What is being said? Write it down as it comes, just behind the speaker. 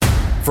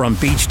From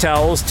beach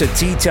towels to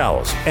tea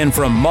towels, and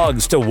from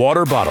mugs to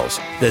water bottles,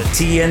 the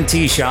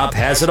TNT Shop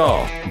has it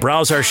all.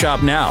 Browse our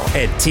shop now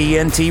at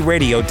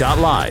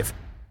tntradio.live.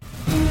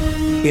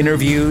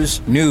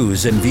 Interviews,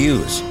 news, and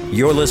views.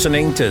 You're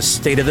listening to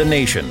State of the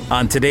Nation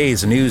on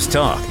today's News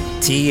Talk,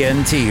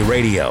 TNT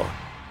Radio.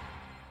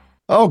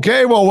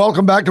 Okay, well,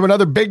 welcome back to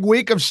another big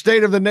week of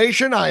State of the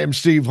Nation. I am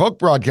Steve Hook,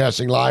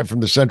 broadcasting live from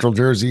the Central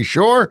Jersey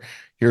Shore.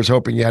 Here's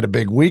hoping you had a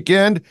big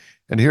weekend.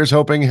 And here's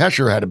hoping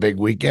Hesher had a big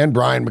weekend.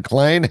 Brian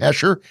McLean,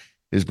 Hesher,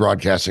 is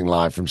broadcasting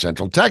live from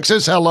Central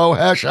Texas. Hello,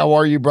 Hesh. How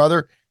are you,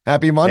 brother?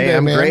 Happy Monday, hey,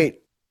 I'm man.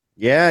 Great.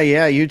 Yeah,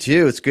 you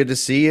too. It's good to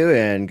see you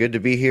and good to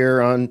be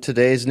here on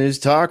today's News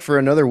Talk for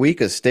another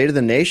week of State of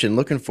the Nation.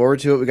 Looking forward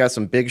to it. We got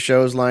some big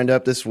shows lined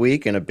up this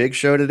week and a big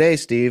show today,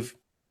 Steve.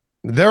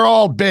 They're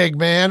all big,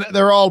 man.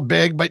 They're all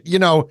big. But, you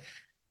know,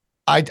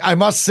 I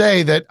must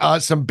say that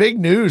some big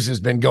news has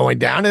been going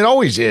down. It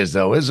always is,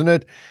 though, isn't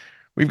it?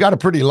 We've got a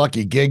pretty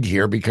lucky gig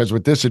here because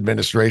with this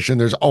administration,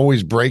 there's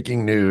always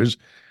breaking news.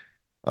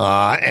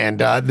 And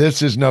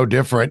this is no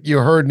different. You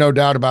heard, no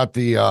doubt, about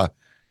the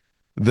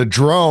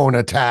drone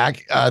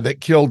attack that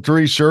killed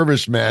 3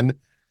 servicemen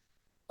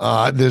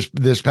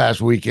this past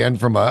weekend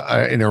from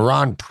an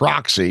Iran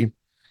proxy.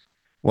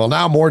 Well,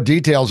 now more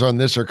details on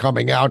this are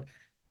coming out.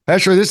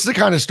 Actually, this is the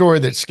kind of story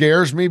that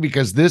scares me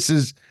because this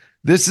is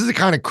the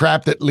kind of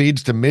crap that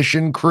leads to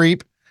mission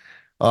creep.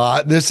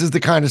 This is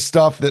the kind of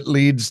stuff that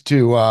leads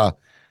to,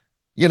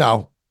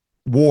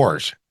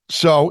 wars.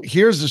 So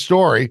here's the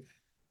story.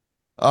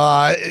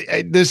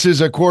 This is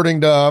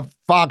according to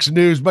Fox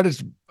News, but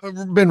it's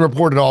been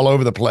reported all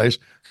over the place.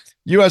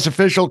 U.S.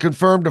 official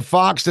confirmed to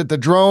Fox that the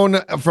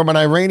drone from an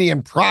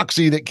Iranian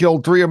proxy that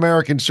killed 3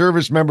 American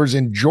service members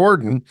in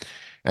Jordan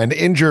and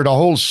injured a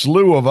whole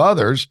slew of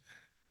others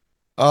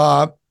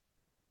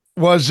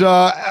was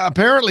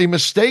apparently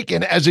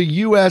mistaken as a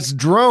U.S.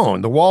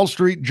 drone. The Wall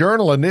Street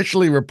Journal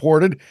initially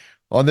reported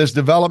on this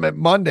development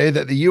Monday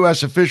that the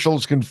U.S.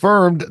 officials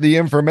confirmed the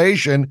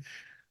information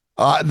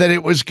that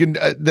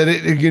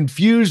it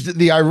confused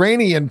the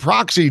Iranian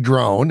proxy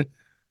drone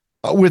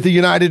with the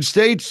United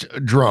States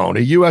drone.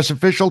 A U.S.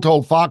 official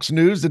told Fox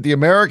News that the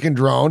American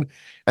drone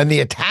and the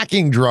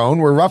attacking drone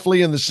were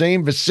roughly in the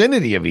same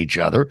vicinity of each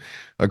other.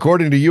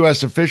 According to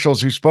U.S.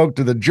 officials who spoke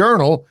to the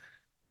Journal,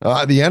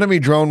 the enemy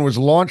drone was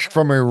launched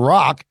from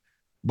Iraq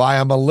by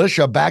a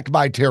militia backed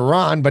by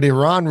Tehran, but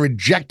Iran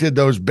rejected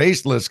those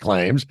baseless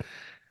claims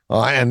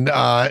and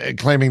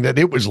claiming that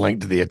it was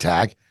linked to the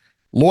attack.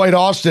 Lloyd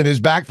Austin is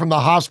back from the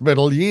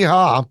hospital.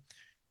 Yeehaw.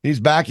 He's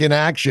back in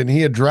action.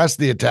 He addressed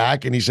the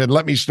attack and he said,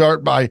 let me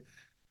start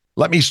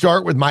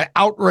with my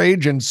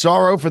outrage and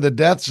sorrow for the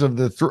deaths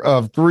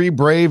of 3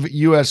 brave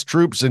U.S.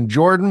 troops in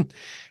Jordan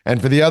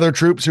and for the other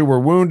troops who were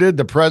wounded.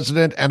 The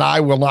president and I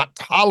will not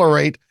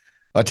tolerate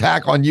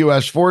attack on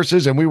U.S.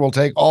 forces, and we will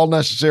take all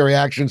necessary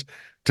actions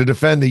to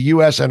defend the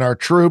U.S. and our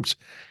troops.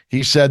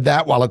 He said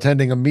that while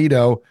attending a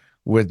meeting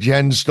with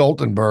Jens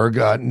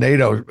Stoltenberg,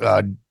 NATO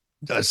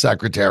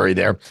secretary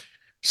there.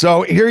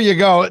 So here you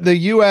go. The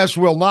U.S.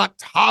 will not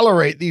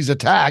tolerate these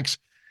attacks,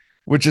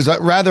 which is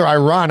rather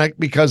ironic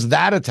because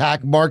that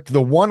attack marked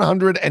the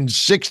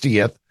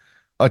 160th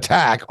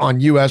attack on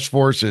U.S.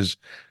 forces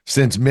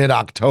since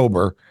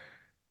mid-October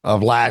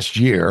of last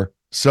year.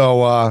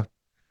 So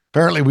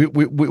apparently we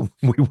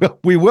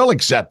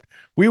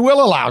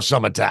will allow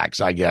some attacks,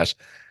 I guess.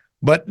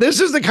 But this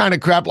is the kind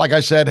of crap, like I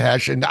said,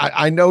 Hesh, and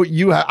I know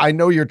you're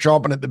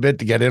chomping at the bit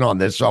to get in on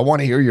this, so I want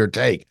to hear your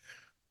take.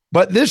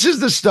 But this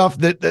is the stuff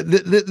that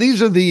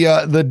these are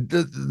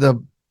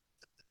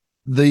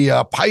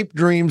the pipe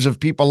dreams of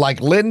people like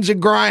Lindsey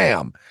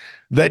Graham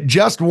that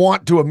just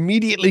want to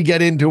immediately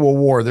get into a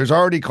war. There's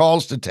already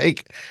calls to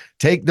take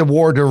the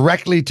war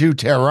directly to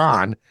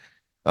Tehran,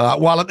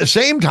 while at the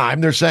same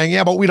time they're saying,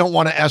 yeah, but we don't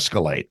want to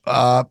escalate.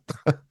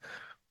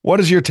 What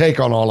is your take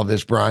on all of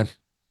this, Brian?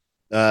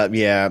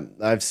 Yeah,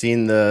 I've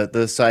seen the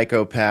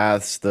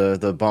psychopaths,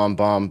 the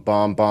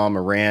bomb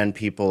Iran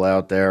people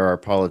out there, our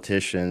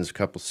politicians, a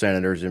couple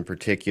senators in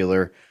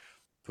particular,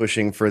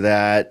 pushing for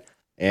that.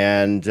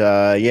 And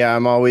yeah,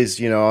 I'm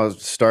always, I'll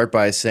start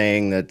by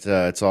saying that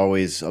it's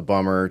always a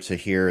bummer to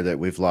hear that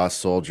we've lost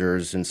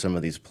soldiers in some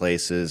of these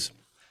places.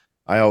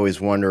 I always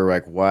wonder,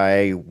 like,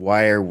 why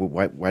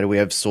do we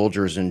have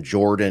soldiers in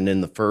Jordan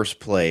in the first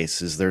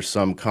place? Is there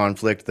some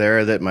conflict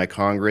there that my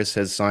Congress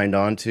has signed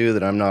on to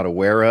that I'm not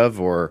aware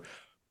of, or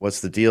what's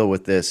the deal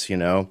with this?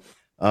 So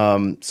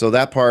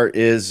that part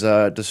is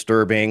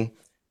disturbing.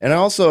 And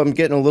also, I'm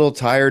getting a little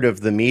tired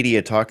of the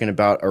media talking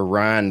about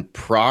Iran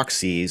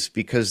proxies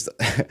because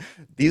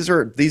these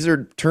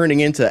are turning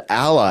into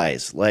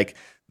allies. Like,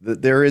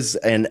 there is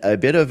a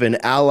bit of an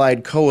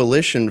allied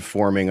coalition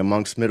forming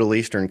amongst Middle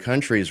Eastern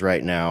countries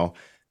right now,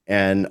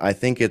 and I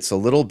think it's a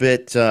little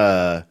bit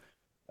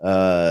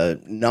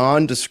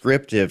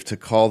non-descriptive to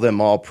call them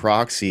all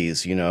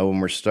proxies. When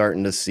we're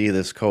starting to see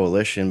this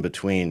coalition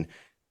between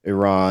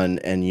Iran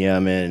and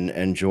Yemen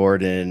and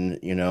Jordan,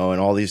 and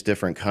all these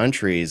different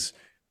countries.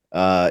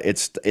 I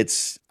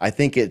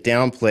think it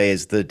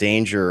downplays the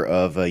danger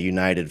of a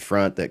united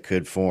front that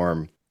could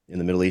form in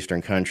the Middle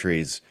Eastern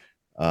countries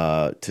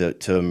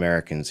to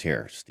Americans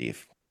here,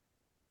 Steve.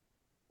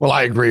 Well,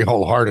 I agree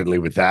wholeheartedly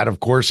with that. Of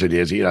course it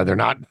is. They're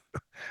not,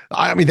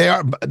 I mean,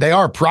 they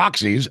are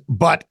proxies,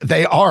 but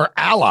they are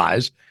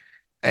allies.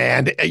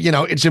 And,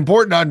 it's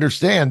important to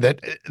understand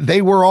that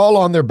they were all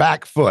on their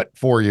back foot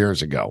 4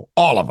 years ago,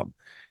 all of them.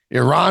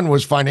 Iran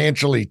was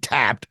financially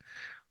tapped,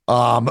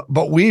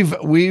 but we've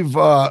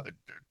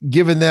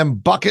given them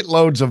bucket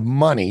loads of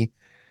money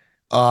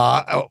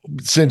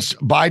since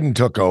Biden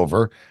took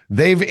over.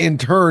 They've in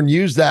turn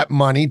used that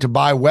money to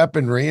buy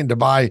weaponry and to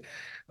buy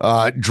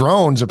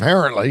drones,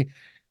 apparently,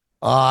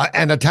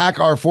 and attack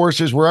our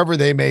forces wherever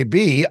they may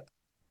be.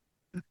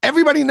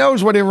 Everybody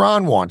knows what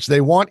Iran wants.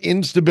 They want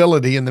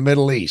instability in the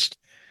Middle East,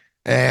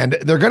 and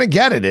they're going to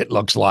get it, it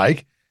looks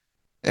like.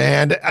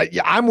 And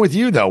I'm with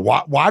you, though.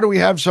 Why do we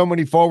have so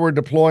many forward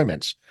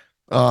deployments?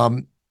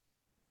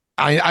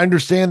 I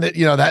understand that,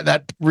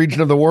 that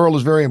region of the world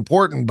is very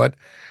important, but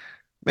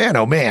man,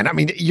 oh man, I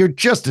mean, you're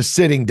just a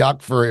sitting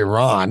duck for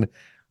Iran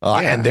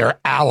and their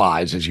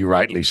allies, as you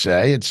rightly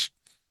say. It's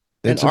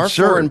our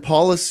absurd.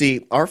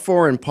 Our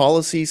foreign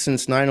policy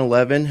since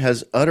 9/11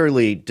 has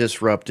utterly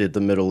disrupted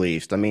the Middle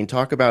East. I mean,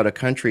 talk about a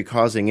country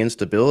causing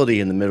instability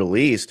in the Middle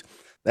East.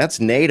 That's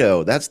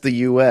NATO, that's the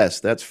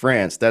US, that's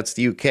France, that's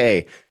the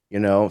UK,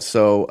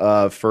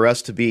 So for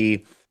us to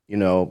be,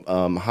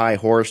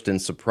 high-horsed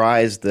and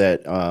surprised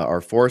that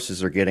our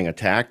forces are getting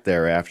attacked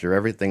there after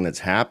everything that's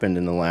happened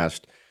in the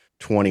last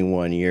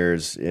 21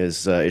 years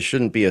is it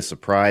shouldn't be a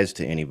surprise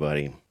to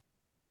anybody.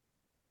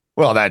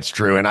 Well, that's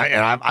true, and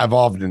I've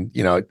often,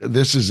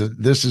 this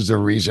is a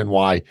reason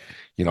why,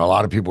 a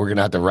lot of people are going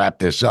to have to wrap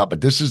this up,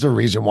 but this is the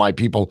reason why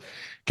people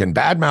can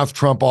badmouth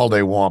Trump all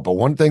they want. But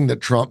one thing that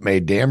Trump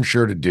made damn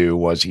sure to do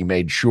was he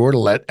made sure to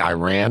let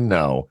Iran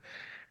know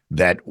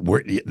that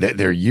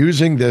they're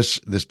using this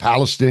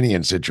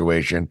Palestinian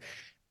situation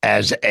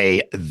as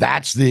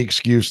that's the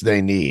excuse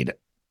they need.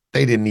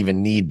 They didn't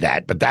even need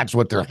that, but that's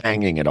what they're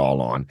hanging it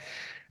all on.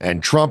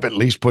 And Trump at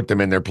least put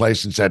them in their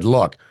place and said,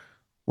 look,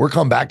 we're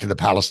coming back to the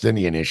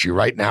Palestinian issue.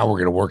 Right now, we're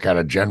going to work out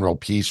a general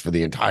peace for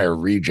the entire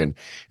region,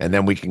 and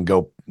then we can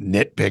go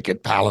nitpick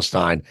at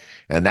Palestine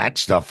and that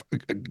stuff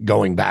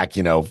going back,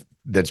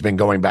 that's been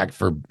going back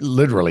for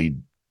literally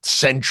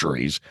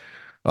centuries.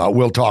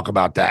 We'll talk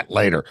about that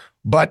later.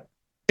 But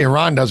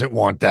Iran doesn't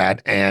want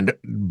that, and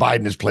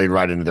Biden has played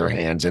right into their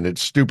hands, and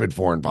it's stupid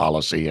foreign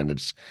policy, and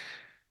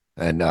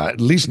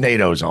at least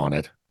NATO's on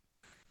it.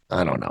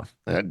 I don't know.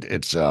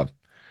 It's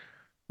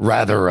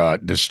rather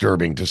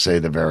disturbing, to say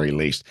the very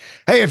least.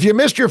 Hey, if you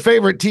missed your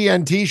favorite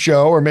TNT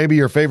show or maybe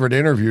your favorite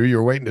interview,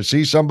 you're waiting to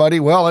see somebody,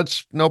 well,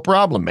 it's no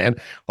problem, man.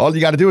 All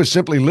you got to do is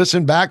simply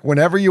listen back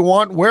whenever you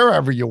want,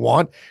 wherever you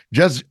want.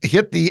 Just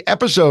hit the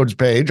episodes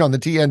page on the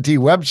TNT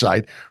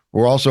website.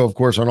 We're also, of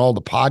course, on all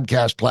the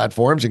podcast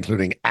platforms,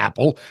 including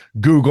Apple,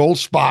 Google,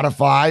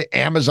 Spotify,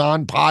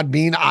 Amazon,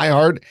 Podbean,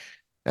 iHeart,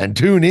 and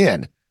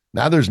TuneIn.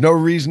 Now there's no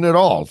reason at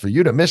all for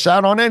you to miss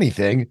out on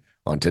anything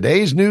on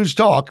today's News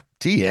Talk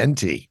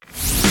TNT.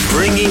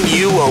 Bringing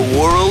you a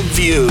world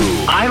view.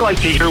 I like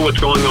to hear what's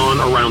going on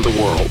around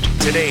the world.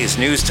 Today's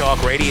News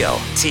Talk Radio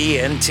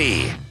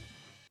TNT.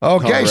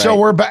 Okay, right. So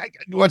we're back.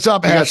 What's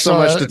up, We got Hess? so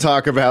much to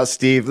talk about,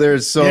 Steve.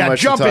 There's so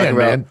much to talk about.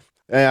 Man.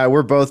 Yeah,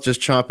 we're both just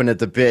chomping at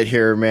the bit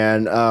here,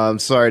 man.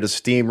 Sorry to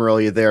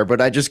steamroll you there,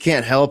 but I just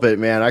can't help it,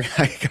 man.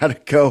 I gotta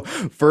go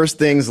first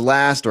things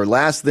last, or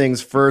last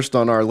things first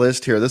on our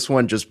list here. This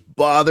one just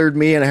bothered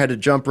me, and I had to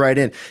jump right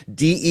in.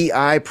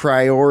 DEI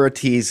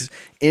priorities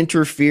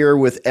interfere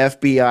with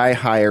FBI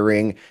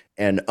hiring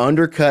and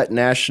undercut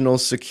national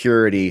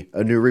security,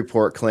 a new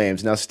report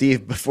claims. Now,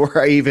 Steve,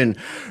 before I even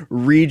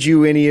read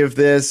you any of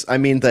this, I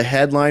mean, the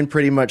headline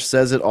pretty much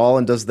says it all.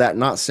 And does that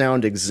not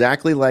sound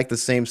exactly like the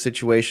same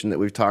situation that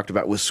we've talked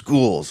about with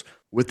schools,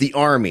 with the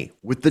Army,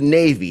 with the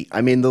Navy?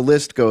 I mean, the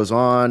list goes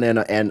on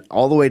and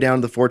all the way down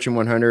to the Fortune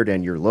 100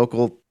 and your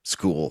local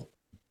school.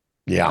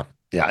 Yeah,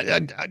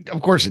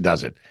 of course it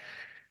doesn't.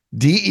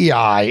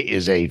 DEI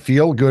is a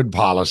feel-good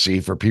policy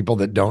for people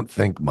that don't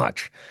think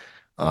much.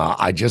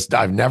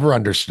 I've never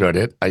understood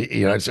it.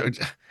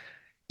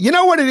 You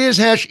know what it is,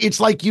 Hesh? It's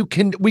like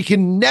we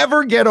can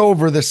never get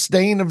over the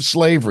stain of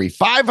slavery.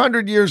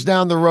 500 years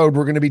down the road,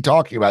 we're going to be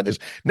talking about this.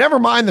 Never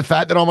mind the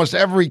fact that almost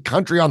every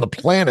country on the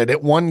planet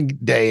at one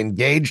day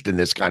engaged in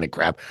this kind of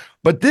crap.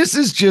 But this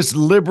is just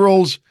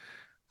liberals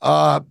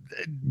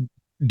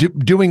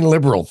doing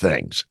liberal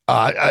things.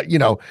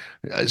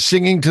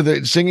 Singing to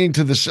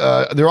this.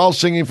 They're all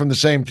singing from the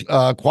same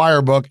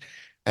choir book.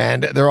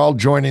 And they're all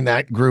joining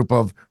that group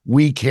of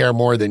we care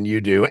more than you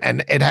do.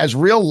 And it has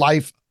real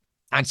life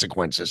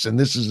consequences. And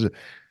this is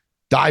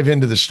dive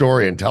into the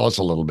story and tell us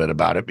a little bit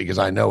about it, because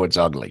I know it's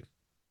ugly.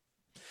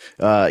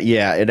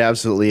 Yeah, it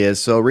absolutely is.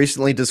 So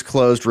recently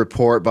disclosed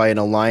report by an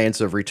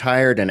alliance of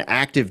retired and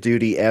active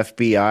duty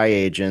FBI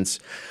agents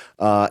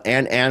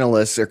and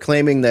analysts are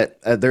claiming that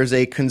there's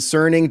a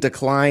concerning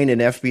decline in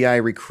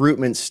FBI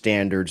recruitment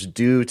standards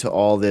due to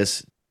all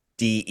this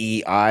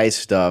DEI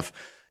stuff.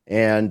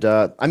 And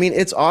I mean,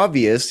 it's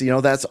obvious,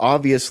 that's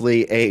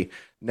obviously a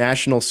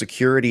national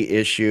security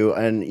issue.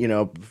 And, you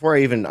know,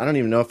 I don't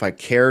even know if I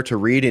care to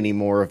read any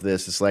more of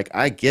this. It's like,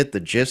 I get the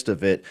gist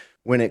of it.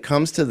 When it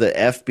comes to the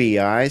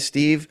FBI,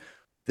 Steve,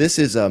 this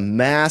is a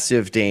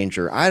massive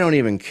danger. I don't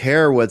even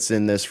care what's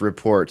in this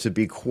report, to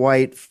be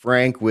quite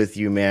frank with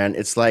you, man.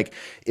 It's like,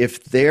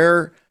 if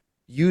they're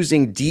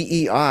using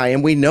DEI,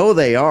 and we know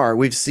they are.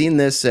 We've seen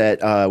this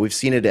we've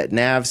seen it at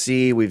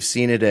NAVSEA, we've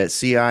seen it at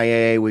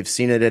CIA, we've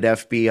seen it at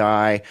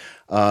FBI.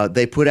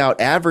 They put out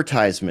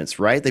advertisements,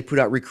 right? They put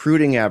out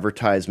recruiting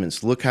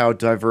advertisements. Look how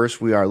diverse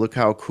we are. Look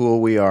how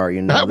cool we are.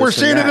 You know, We're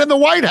seeing it in the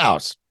White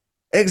House.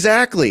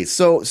 Exactly.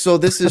 So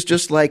this is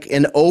just like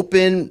an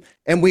open,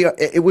 and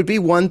it would be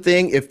one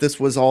thing if this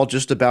was all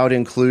just about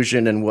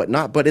inclusion and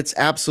whatnot, but it's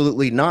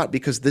absolutely not,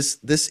 because this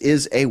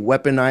is a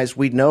weaponized.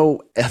 We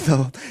know,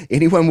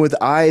 anyone with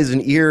eyes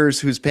and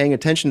ears who's paying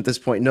attention at this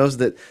point knows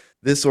that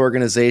this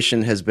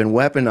organization has been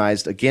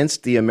weaponized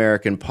against the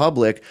American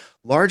public,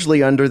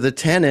 largely under the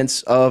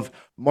tenets of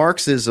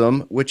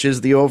Marxism, which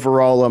is the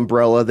overall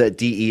umbrella that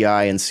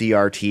DEI and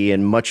CRT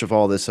and much of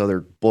all this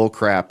other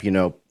bullcrap, you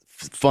know,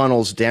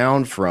 funnels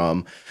down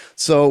from.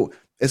 So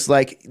it's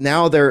like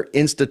now they're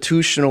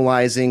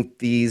institutionalizing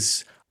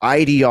these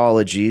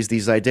ideologies,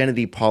 these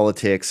identity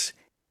politics,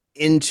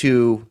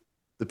 into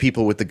the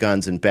people with the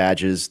guns and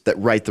badges that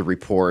write the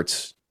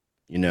reports,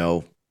 you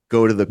know,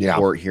 go to the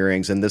court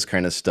hearings and this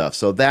kind of stuff.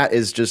 So that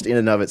is just in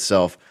and of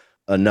itself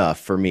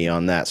enough for me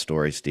on that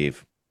story,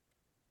 Steve.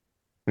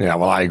 Yeah,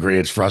 well, I agree.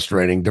 It's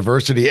frustrating.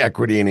 Diversity,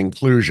 equity, and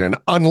inclusion,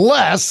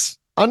 unless,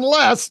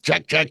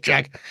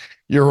 check.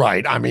 You're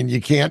right. I mean, you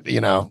can't, you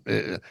know,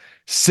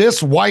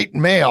 cis white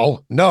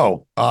male,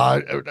 no.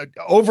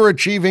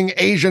 Overachieving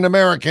Asian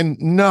American,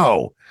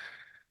 no.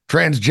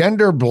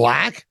 Transgender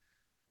black,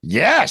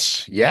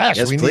 yes.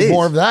 We please. need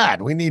more of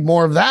that. We need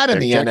more of that in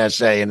the Check.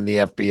 NSA and in the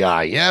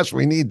FBI. Yes,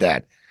 we need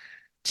that.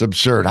 It's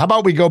absurd. How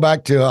about we go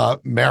back to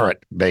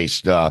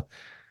merit-based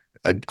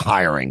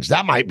hirings?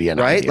 That might be an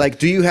idea. Like,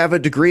 do you have a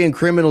degree in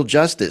criminal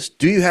justice?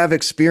 Do you have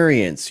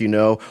experience? You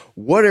know,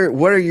 what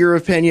are your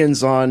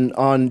opinions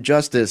on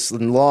justice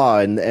and law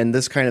and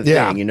this kind of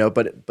thing? You know,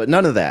 but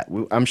none of that.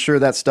 I'm sure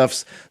that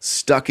stuff's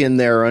stuck in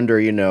there under,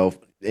 you know,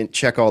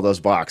 check all those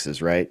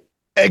boxes, right?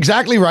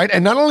 Exactly right.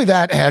 And not only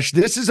that, Ash,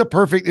 this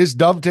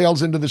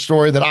dovetails into the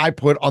story that I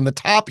put on the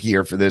top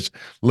here for this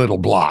little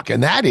block.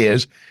 And that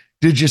is,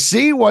 did you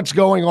see what's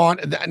going on?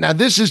 Now,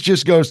 this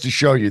just goes to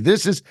show you,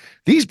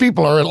 these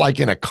people are like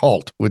in a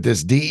cult with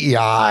this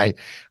DEI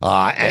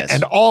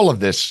and all of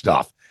this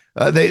stuff.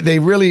 They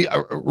really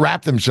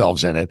wrap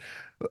themselves in it.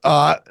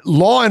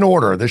 Law and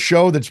Order, the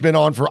show that's been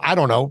on for, I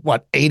don't know,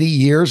 80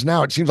 years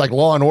now? It seems like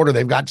Law and Order,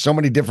 they've got so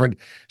many different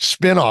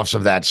spinoffs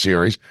of that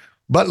series.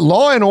 But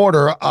Law and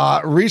Order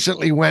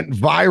recently went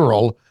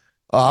viral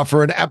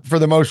for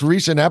the most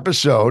recent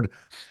episode.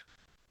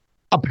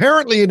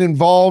 Apparently, it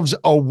involves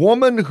a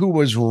woman who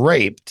was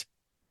raped,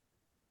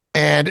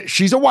 and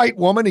she's a white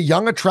woman, a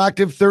young,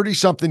 attractive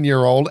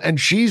 30-something-year-old, and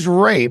she's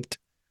raped,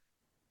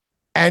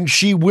 and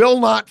she will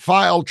not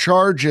file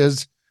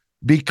charges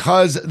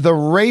because the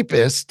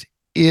rapist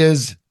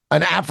is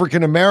an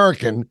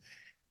African-American,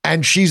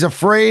 and she's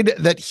afraid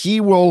that he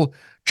will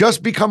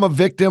just become a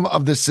victim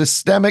of the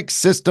systemic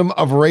system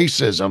of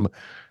racism.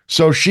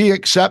 So she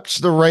accepts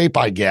the rape,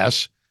 I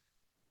guess,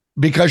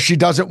 because she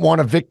doesn't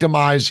want to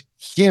victimize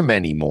him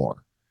anymore.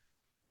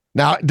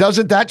 Now,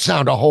 doesn't that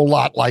sound a whole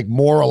lot like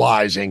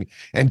moralizing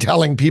and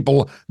telling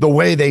people the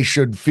way they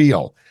should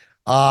feel?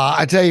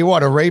 I tell you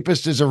what, a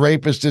rapist is a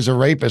rapist is a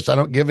rapist. I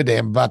don't give a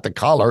damn about the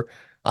color.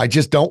 I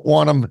just don't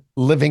want them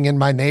living in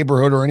my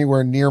neighborhood or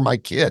anywhere near my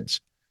kids.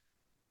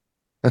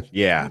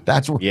 Yeah.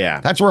 That's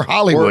where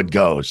Hollywood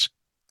goes.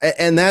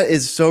 And that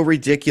is so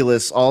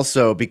ridiculous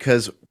also,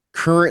 because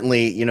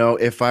currently, you know,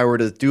 if I were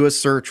to do a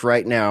search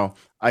right now,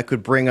 I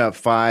could bring up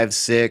 5,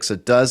 6, a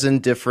dozen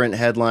different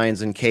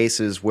headlines and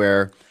cases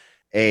where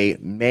a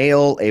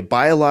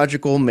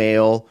biological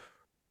male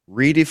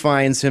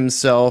redefines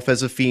himself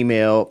as a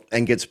female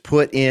and gets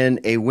put in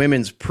a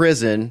women's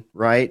prison,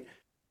 right?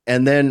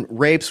 And then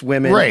rapes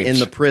women in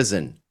the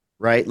prison,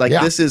 right? Like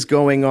this is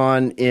going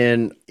on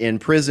in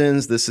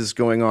prisons. This is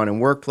going on in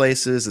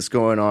workplaces. It's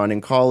going on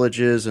in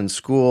colleges and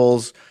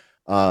schools,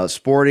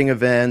 sporting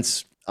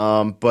events.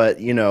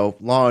 But, you know,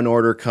 Law and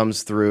Order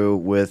comes through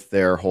with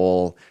their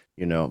whole,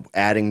 you know,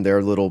 adding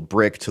their little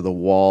brick to the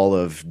wall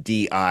of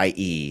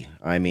DEI.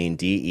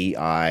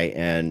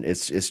 And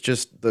it's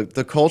just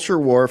the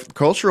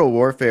cultural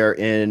warfare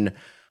in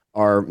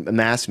our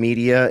mass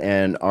media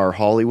and our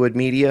Hollywood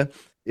media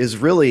is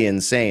really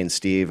insane,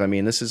 Steve. I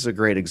mean, this is a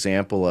great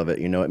example of it.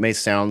 You know, it may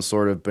sound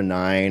sort of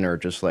benign or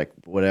just like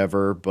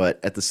whatever, but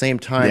at the same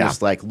time,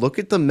 it's like, look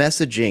at the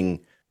messaging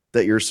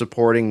that you're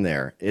supporting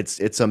there. It's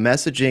a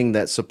messaging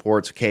that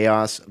supports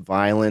chaos,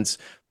 violence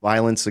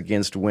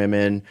against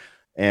women.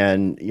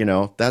 And, you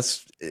know,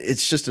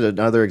 it's just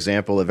another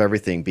example of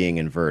everything being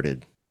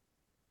inverted.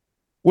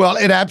 Well,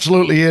 it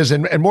absolutely is.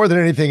 And more than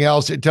anything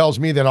else, it tells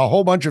me that a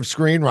whole bunch of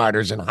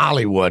screenwriters in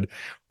Hollywood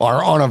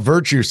are on a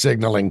virtue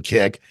signaling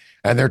kick,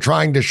 and they're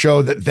trying to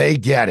show that they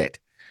get it.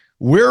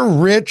 We're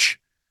rich.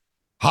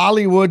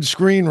 Hollywood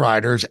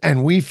screenwriters,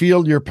 and we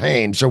feel your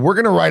pain. So we're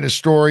going to write a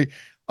story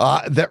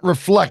that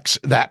reflects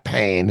that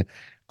pain.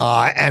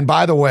 And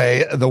by the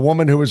way, the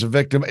woman who was a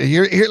victim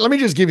here, let me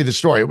just give you the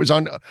story. It was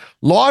on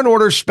Law and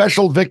Order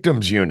Special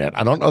Victims Unit.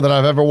 I don't know that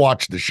I've ever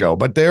watched the show,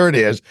 but there it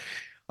is.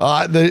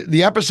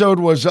 The episode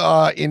was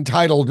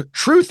entitled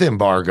Truth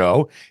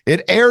Embargo.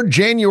 It aired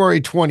January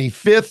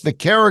 25th. The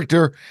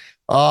character,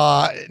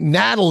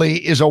 Natalie,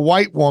 is a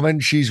white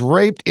woman. She's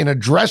raped in a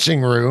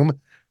dressing room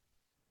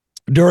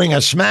during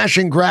a smash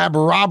and grab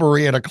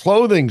robbery at a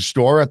clothing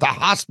store at the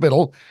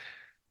hospital.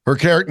 Her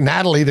character,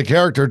 Natalie, the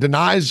character,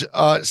 denies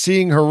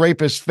seeing her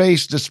rapist's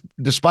face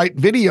despite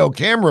video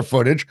camera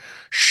footage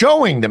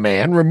showing the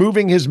man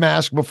removing his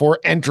mask before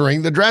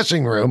entering the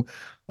dressing room.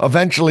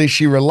 Eventually,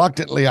 she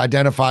reluctantly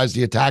identifies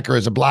the attacker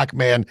as a black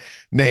man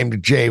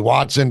named Jay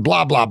Watson,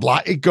 blah, blah, blah.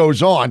 It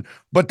goes on.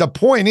 But the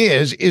point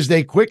is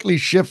they quickly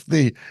shift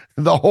the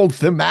whole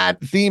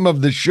theme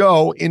of the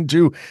show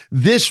into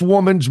this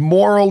woman's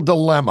moral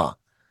dilemma.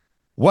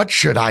 What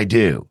should I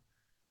do?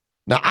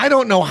 Now, I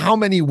don't know how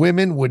many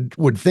women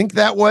would think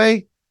that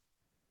way,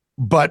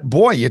 but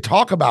boy, you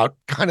talk about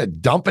kind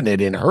of dumping it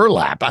in her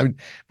lap. I mean,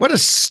 what a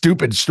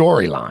stupid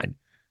storyline.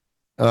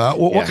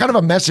 What kind of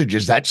a message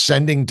is that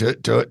sending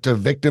to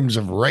victims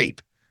of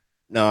rape?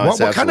 No,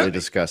 it's absolutely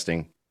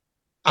disgusting.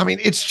 I mean,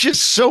 it's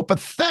just so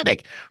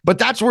pathetic, but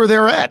that's where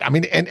they're at. I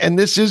mean, and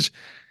this is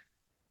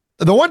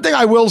the one thing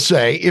I will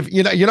say, if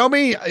you know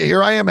me,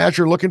 here I am,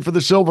 Asher, looking for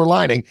the silver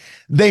lining.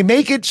 They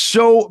make it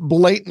so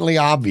blatantly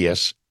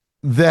obvious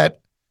that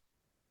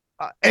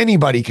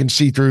anybody can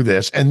see through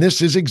this. And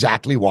this is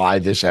exactly why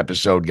this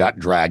episode got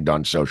dragged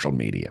on social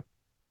media.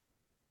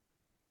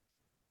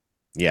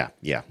 Yeah,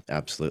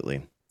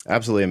 absolutely.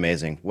 Absolutely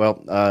amazing.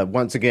 Well,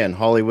 once again,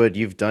 Hollywood,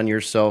 you've done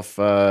yourself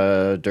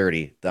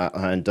dirty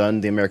and done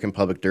the American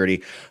public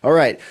dirty. All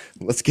right,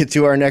 let's get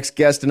to our next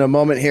guest in a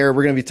moment here.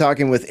 We're going to be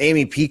talking with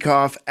Amy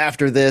Peikoff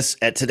after this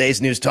at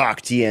Today's News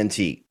Talk,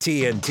 TNT.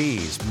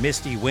 TNT's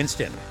Misty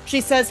Winston.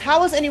 She says,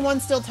 how is anyone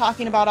still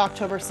talking about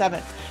October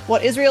 7th?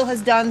 What Israel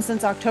has done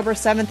since October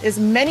 7th is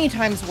many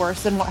times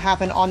worse than what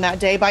happened on that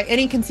day by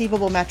any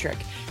conceivable metric.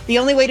 The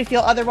only way to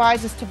feel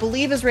otherwise is to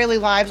believe Israeli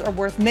lives are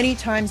worth many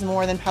times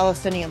more than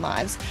Palestinian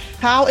lives.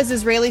 How is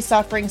Israeli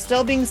suffering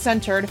still being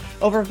centered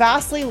over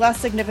vastly less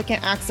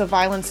significant acts of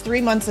violence 3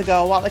 months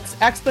ago, while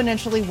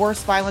exponentially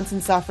worse violence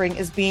and suffering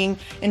is being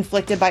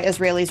inflicted by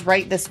Israelis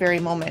right this very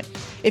moment?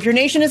 If your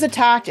nation is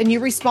attacked and you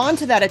respond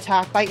to that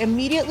attack by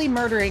immediately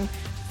murdering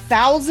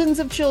thousands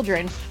of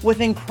children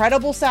with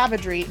incredible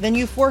savagery, then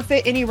you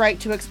forfeit any right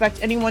to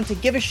expect anyone to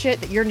give a shit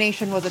that your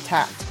nation was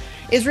attacked.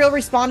 Israel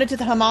responded to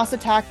the Hamas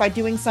attack by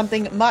doing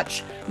something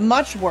much,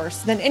 much worse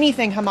than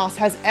anything Hamas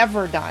has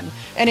ever done,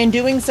 and in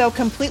doing so,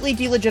 completely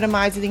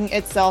delegitimizing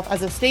itself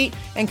as a state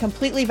and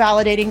completely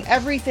validating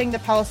everything the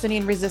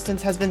Palestinian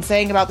resistance has been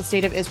saying about the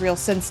state of Israel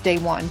since day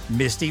one.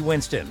 Misty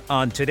Winston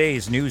on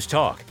Today's News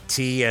Talk,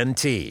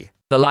 TNT.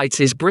 The Light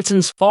is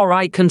Britain's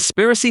far-right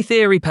conspiracy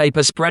theory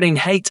paper spreading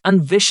hate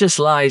and vicious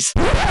lies.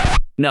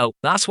 No,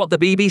 that's what the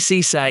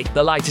BBC say.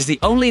 The Light is the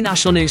only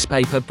national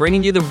newspaper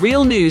bringing you the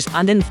real news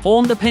and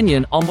informed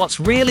opinion on what's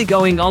really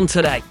going on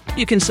today.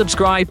 You can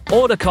subscribe,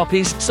 order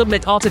copies,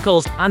 submit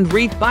articles, and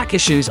read back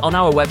issues on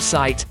our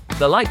website,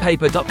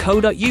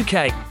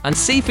 thelightpaper.co.uk, and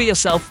see for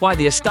yourself why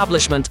the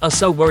establishment are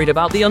so worried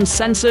about the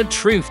uncensored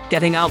truth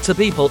getting out to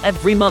people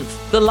every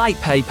month. The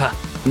Light Paper.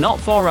 Not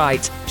far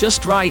right,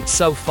 just right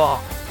so far.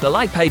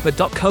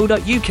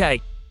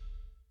 thelightpaper.co.uk.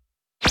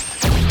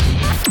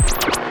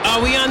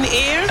 Are we on the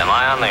air? Am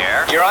I on the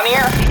air? You're on the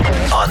air?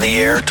 On the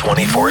air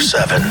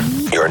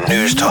 24/7. Your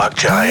news talk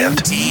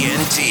giant.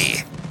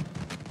 TNT.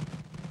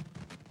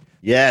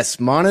 Yes,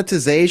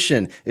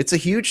 monetization. It's a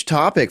huge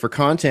topic for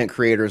content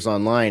creators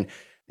online.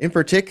 In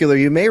particular,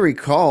 you may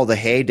recall the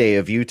heyday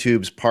of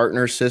YouTube's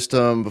partner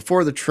system.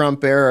 Before the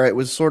Trump era, it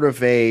was sort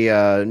of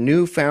a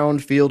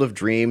newfound field of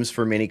dreams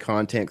for many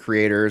content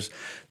creators.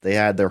 They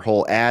had their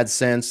whole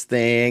AdSense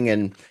thing,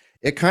 and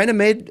it kind of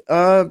made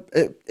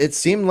it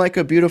seemed like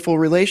a beautiful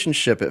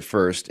relationship at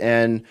first.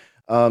 And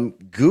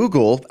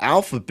Google,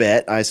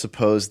 Alphabet, I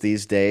suppose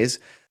these days,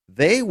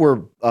 they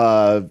were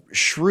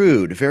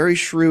shrewd, very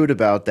shrewd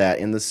about that,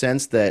 in the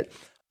sense that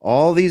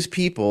all these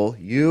people,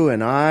 you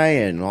and I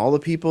and all the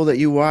people that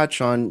you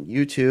watch on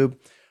YouTube,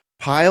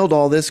 piled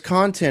all this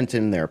content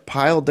in there,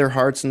 piled their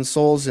hearts and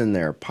souls in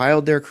there,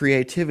 piled their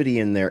creativity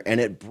in there, and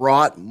it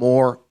brought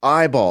more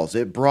eyeballs.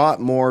 It brought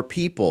more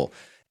people.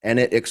 And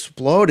it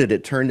exploded.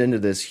 It turned into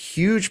this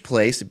huge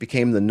place. It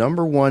became the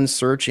 #1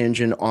 search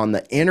engine on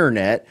the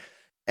internet.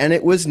 And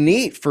it was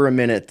neat for a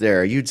minute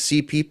there. You'd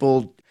see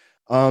people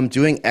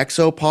doing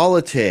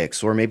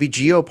exopolitics or maybe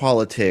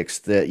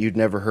geopolitics that you'd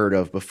never heard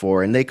of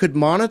before. And they could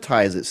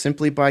monetize it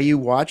simply by you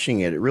watching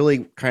it. It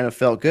really kind of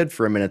felt good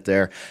for a minute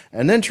there.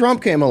 And then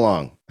Trump came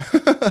along.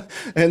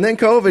 And then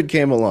COVID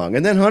came along.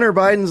 And then Hunter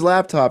Biden's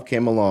laptop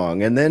came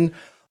along. And then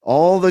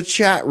all the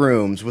chat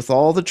rooms with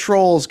all the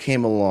trolls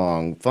came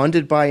along,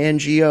 funded by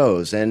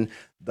NGOs, and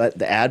But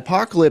the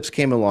adpocalypse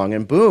came along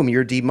and boom,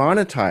 you're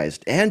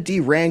demonetized and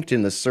deranked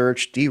in the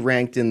search,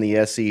 deranked in the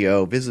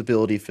SEO,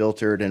 visibility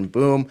filtered, and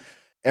boom,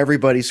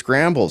 everybody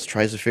scrambles,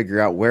 tries to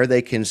figure out where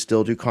they can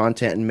still do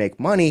content and make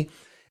money.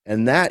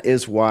 And that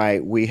is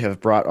why we have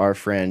brought our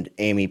friend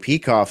Amy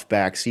Peikoff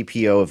back,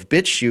 CPO of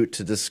BitChute,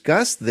 to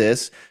discuss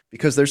this,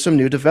 because there's some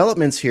new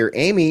developments here.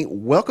 Amy,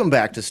 welcome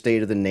back to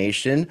State of the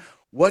Nation.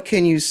 What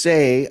can you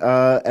say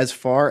as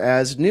far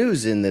as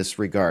news in this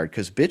regard?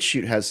 Because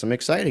BitChute has some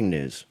exciting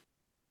news.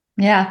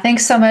 Yeah,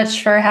 thanks so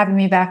much for having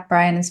me back,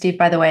 Brian and Steve,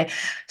 by the way.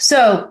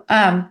 So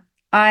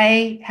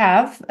I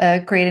have a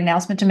great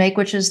announcement to make,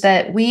 which is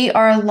that we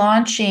are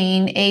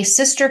launching a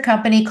sister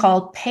company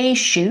called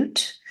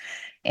PayShoot.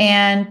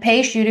 And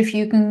PayShoot, if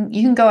you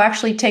can go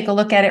actually take a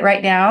look at it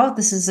right now.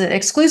 This is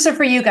exclusive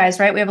for you guys,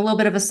 right? We have a little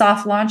bit of a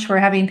soft launch. We're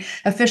having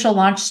official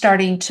launch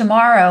starting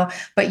tomorrow,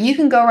 but you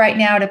can go right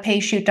now to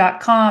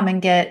payshoot.com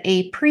and get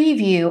a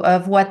preview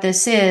of what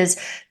this is.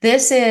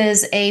 This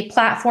is a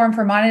platform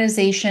for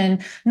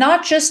monetization,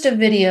 not just of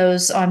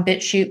videos on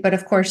BitChute, but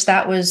of course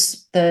that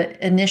was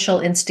the initial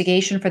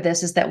instigation for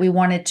this, is that we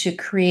wanted to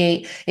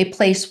create a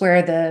place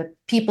where the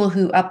people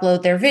who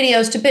upload their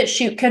videos to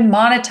BitChute can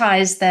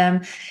monetize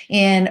them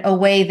in a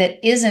way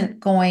that isn't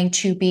going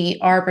to be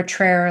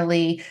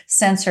arbitrarily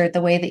censored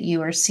the way that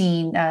you are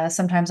seeing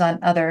sometimes on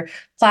other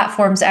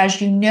platforms.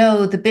 As you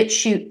know, the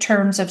BitChute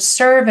terms of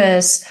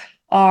service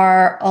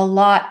are a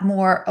lot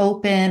more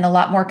open, a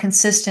lot more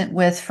consistent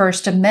with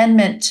First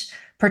Amendment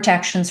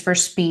protections for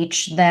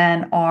speech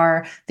than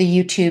are the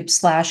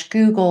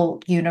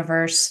YouTube/Google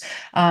universe.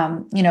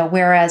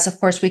 Whereas, of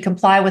course, we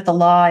comply with the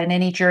law in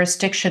any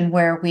jurisdiction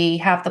where we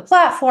have the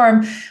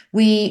platform,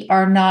 we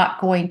are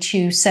not going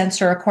to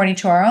censor according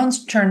to our own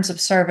terms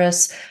of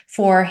service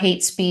for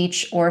hate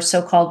speech or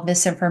so-called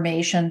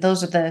misinformation.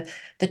 Those are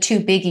the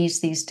two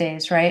biggies these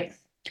days, right?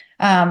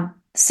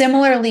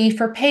 Similarly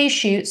for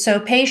PayShoot,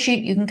 so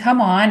PayShoot, you can come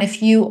on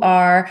if you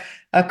are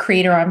a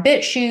creator on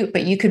BitChute,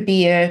 but you could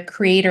be a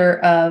creator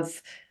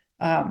of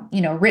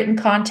written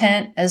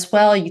content as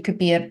well. You could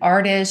be an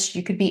artist.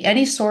 You could be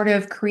any sort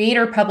of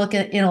creator, public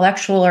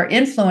intellectual, or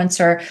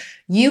influencer.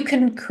 You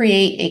can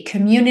create a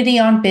community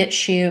on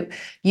BitChute.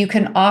 You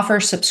can offer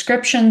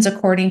subscriptions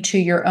according to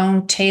your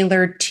own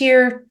tailored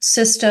tier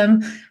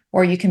system,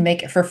 or you can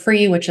make it for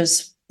free, which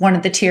is one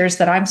of the tiers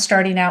that I'm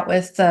starting out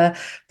with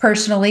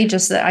personally.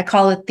 I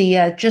call it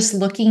the just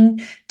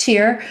looking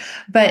tier.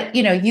 But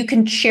you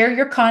can share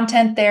your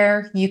content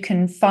there. You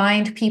can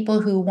find people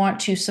who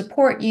want to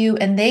support you,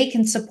 and they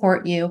can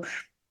support you.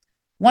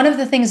 One of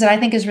the things that I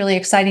think is really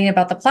exciting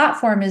about the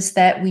platform is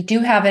that we do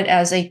have it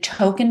as a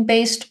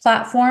token-based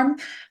platform,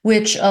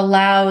 which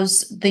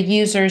allows the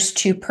users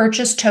to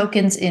purchase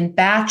tokens in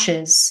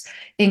batches,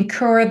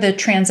 incur the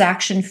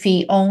transaction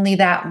fee only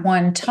that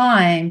one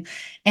time,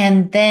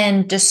 and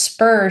then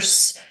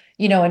disperse,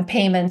 in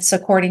payments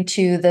according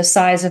to the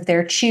size of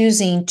their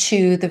choosing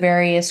to the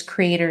various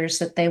creators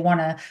that they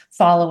want to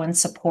follow and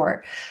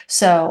support.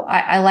 So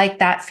I like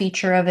that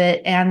feature of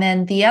it. And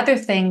then the other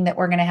thing that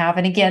we're going to have,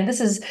 and again,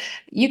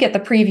 you get the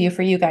preview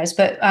for you guys,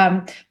 but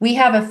we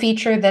have a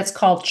feature that's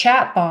called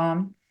Chat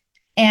Bomb.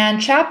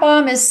 And Chat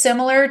Bomb is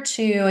similar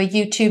to a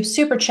YouTube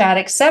Super Chat,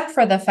 except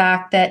for the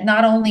fact that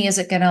not only is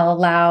it going to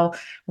allow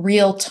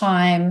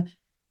real-time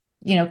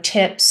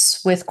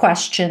tips with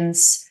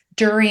questions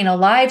during a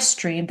live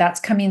stream that's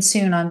coming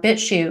soon on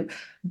BitChute,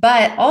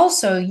 but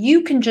also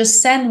you can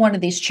just send one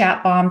of these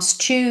chat bombs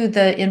to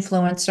the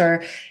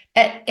influencer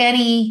at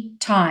any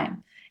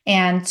time.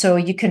 And so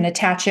you can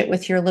attach it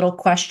with your little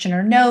question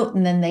or note,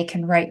 and then they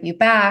can write you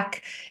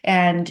back,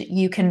 and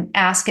you can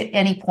ask at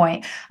any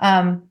point.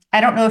 I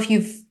don't know if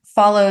you've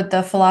followed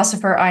the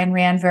philosopher Ayn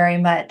Rand very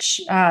much,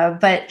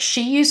 but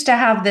she used to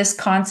have this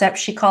concept.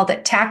 She called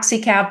it taxi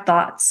cab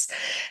thoughts.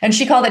 And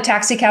she called it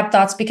taxi cab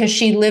thoughts because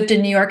she lived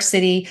in New York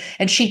City,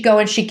 and she'd go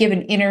and she'd give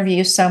an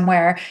interview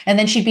somewhere, and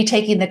then she'd be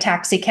taking the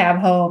taxi cab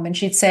home, and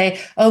she'd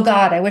say, oh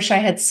God, I wish I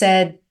had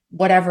said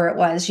whatever it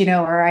was,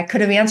 or I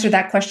could have answered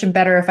that question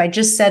better if I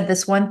just said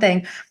this one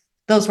thing.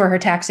 Those were her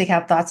taxi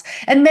cab thoughts.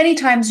 And many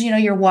times,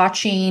 you're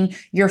watching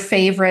your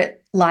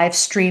favorite live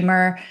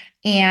streamer,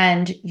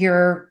 and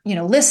you're,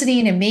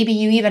 listening, and maybe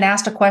you even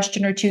asked a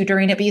question or two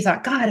during it, but you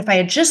thought, God, if I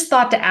had just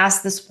thought to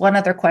ask this one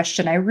other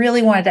question, I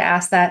really wanted to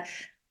ask that.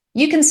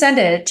 You can send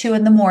it at 2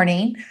 a.m.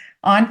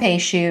 on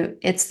PayShoot.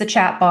 It's the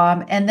chat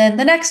bomb. And then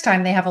the next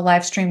time they have a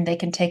live stream, they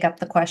can take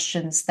up the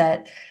questions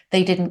that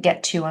they didn't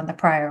get to on the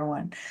prior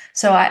one.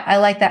 So I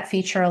like that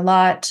feature a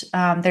lot.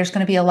 There's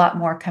going to be a lot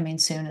more coming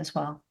soon as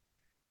well.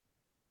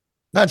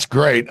 That's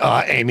great,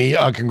 Amy.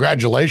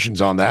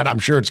 Congratulations on that. I'm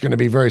sure it's going to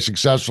be very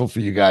successful for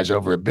you guys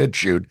over at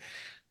BitChute.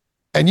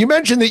 And you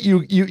mentioned that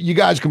you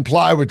guys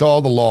comply with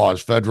all the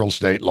laws, federal,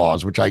 state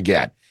laws, which I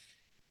get.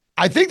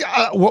 I think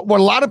what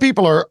a lot of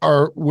people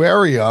are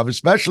wary of,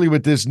 especially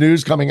with this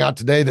news coming out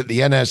today that the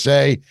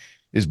NSA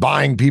is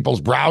buying people's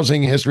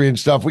browsing history and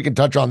stuff. We can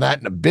touch on that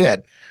in a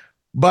bit.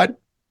 But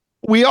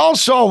we all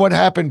saw what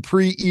happened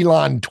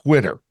pre-Elon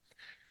Twitter.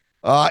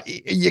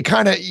 you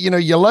kind of,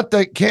 you let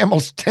the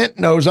camel's tent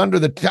nose under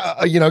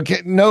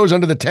the, nose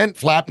under the tent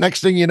flap.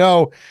 Next thing you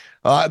know,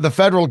 the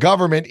federal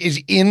government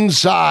is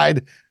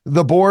inside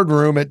the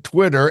boardroom at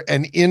Twitter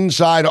and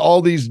inside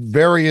all these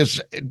various,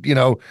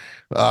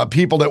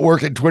 people that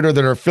work at Twitter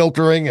that are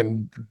filtering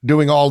and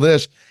doing all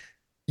this.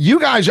 You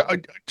guys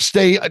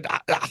stay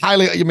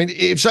highly. I mean,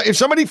 if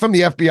somebody from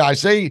the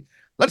FBI,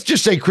 let's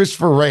just say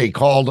Christopher Wray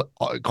called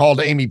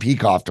Amy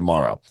Peikoff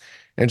tomorrow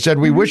and said,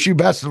 "We wish you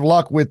best of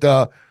luck with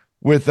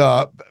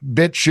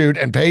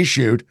BitChute and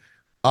PayShoot.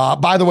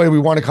 By the way, we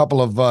want a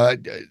couple of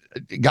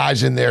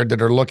guys in there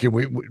that are looking.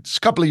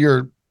 A couple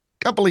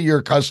of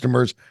your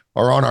customers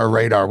are on our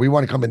radar. We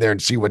want to come in there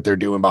and see what they're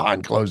doing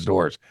behind closed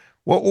doors."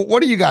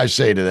 What do you guys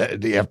say to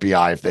the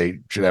FBI if they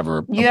should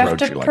ever You have approach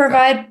to you like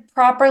provide that?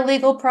 proper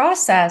legal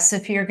process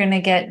if you're going to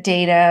get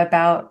data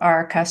about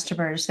our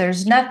customers.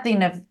 There's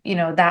nothing of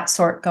that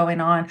sort going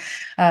on.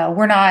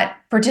 We're not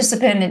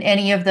participant in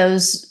any of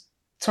those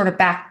sort of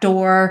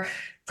backdoor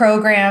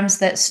programs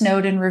that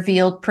Snowden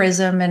revealed,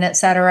 PRISM and et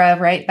cetera,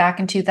 right back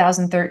in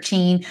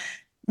 2013.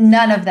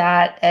 None of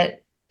that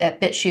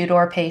at BitChute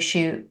or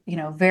PayShoot.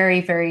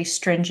 Very, very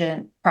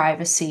stringent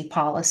privacy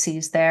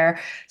policies there.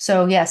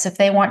 So yes, if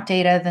they want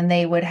data, then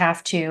they would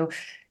have to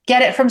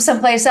get it from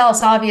someplace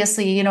else.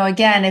 Obviously,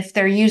 again, if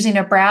they're using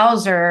a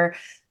browser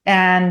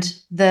and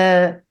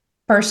the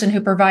person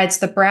who provides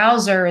the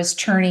browser is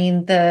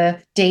turning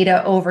the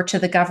data over to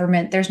the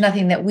government, there's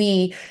nothing that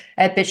we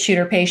at BitChute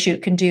or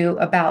PayShoot can do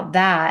about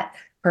that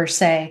per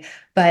se.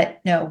 But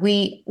no,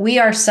 we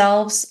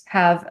ourselves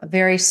have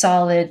very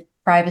solid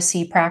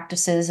privacy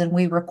practices, and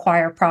we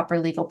require proper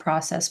legal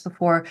process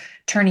before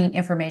turning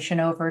information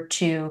over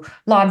to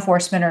law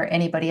enforcement or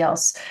anybody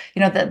else.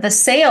 The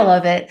sale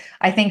of it,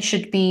 I think,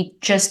 should be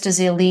just as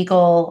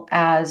illegal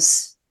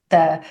as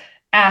the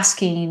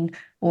asking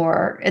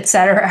or et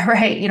cetera,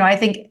 right? I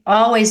think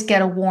always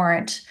get a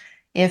warrant.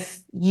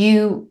 If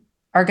you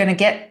are going to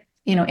get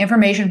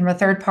information from a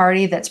third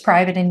party that's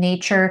private in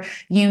nature,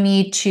 you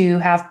need to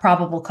have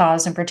probable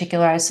cause and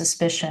particularized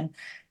suspicion.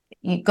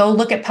 You go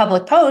look at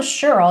public posts,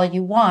 sure, all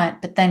you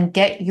want, but then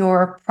get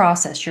your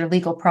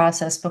legal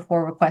process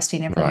before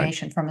requesting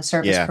information from a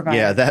service provider.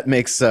 Yeah, that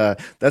makes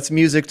that's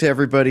music to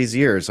everybody's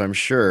ears, I'm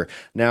sure.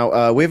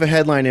 Now we have a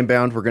headline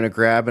inbound we're going to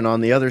grab, and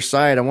on the other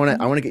side, I want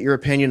to get your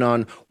opinion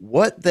on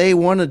what they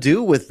want to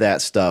do with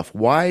that stuff.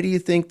 Why do you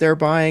think they're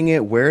buying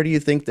it? Where do you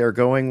think they're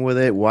going with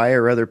it? Why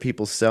are other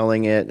people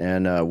selling it?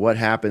 And what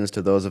happens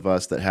to those of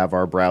us that have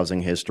our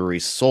browsing history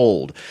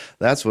sold?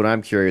 That's what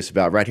I'm curious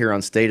about right here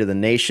on State of the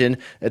Nation.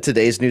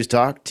 Today's News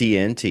Talk,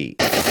 TNT.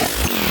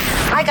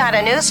 I got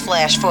a news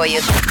flash for you.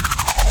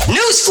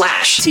 News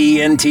flash!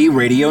 TNT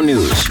Radio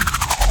News.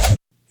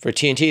 For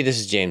TNT, this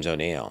is James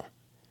O'Neill.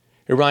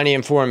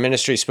 Iranian Foreign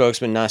Ministry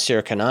spokesman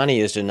Nasser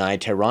Kanani has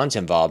denied Tehran's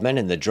involvement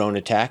in the drone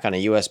attack on a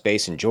U.S.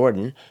 base in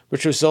Jordan,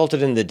 which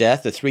resulted in the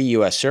death of 3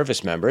 U.S.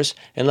 service members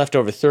and left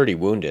over 30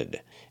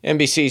 wounded.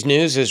 NBC's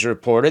News has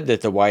reported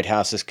that the White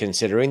House is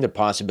considering the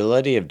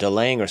possibility of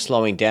delaying or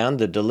slowing down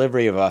the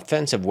delivery of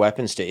offensive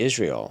weapons to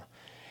Israel.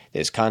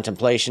 This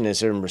contemplation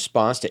is in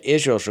response to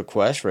Israel's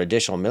request for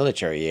additional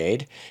military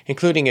aid,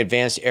 including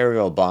advanced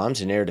aerial bombs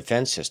and air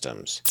defense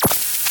systems.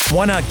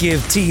 Why not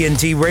give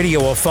TNT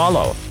Radio a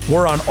follow?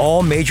 We're on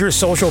all major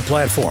social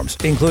platforms,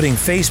 including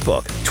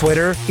Facebook,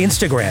 Twitter,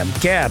 Instagram,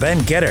 Gab,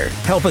 and Getter.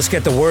 Help us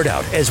get the word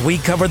out as we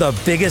cover the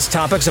biggest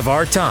topics of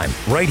our time,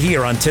 right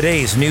here on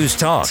today's News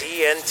Talk.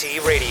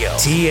 TNT Radio.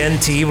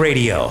 TNT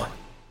Radio.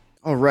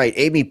 All right,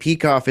 Amy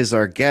Peikoff is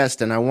our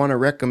guest, and I want to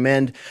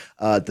recommend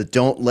the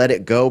Don't Let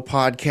It Go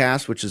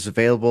podcast, which is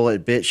available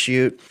at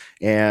BitChute.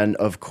 And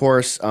of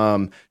course,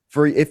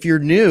 for if you're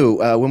new,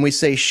 when we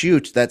say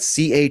shoot, that's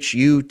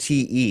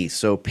CHUTE.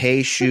 So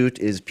PayShoot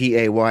is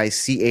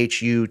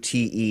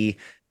PAYCHUTE,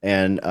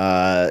 and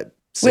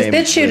with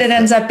BitChute, it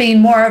ends up being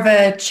more of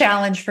a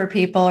challenge for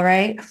people,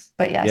 right?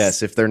 But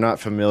yes, if they're not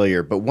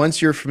familiar. But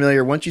once you're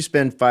familiar, once you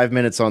spend 5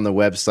 minutes on the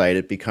website,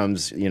 it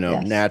becomes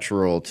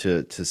natural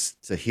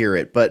to hear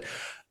it. But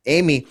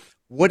Amy,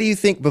 what do you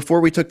think?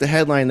 Before we took the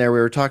headline there, we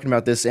were talking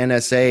about this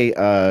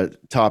NSA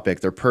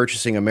topic. They're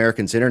purchasing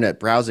Americans' internet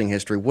browsing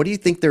history. What do you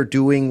think they're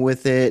doing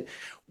with it?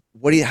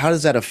 How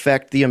does that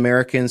affect the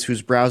Americans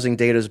whose browsing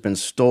data has been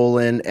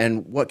stolen?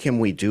 And what can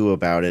we do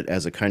about it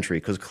as a country?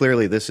 Because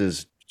clearly this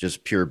is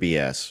just pure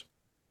BS.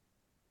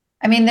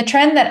 I mean, the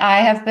trend that I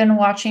have been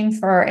watching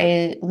for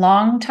a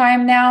long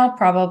time now,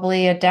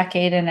 probably a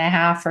decade and a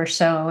half or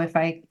so, if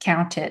I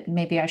count it,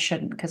 maybe I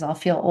shouldn't because I'll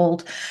feel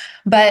old.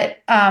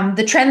 But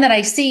the trend that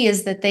I see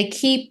is that they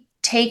keep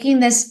taking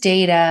this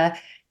data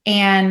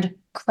and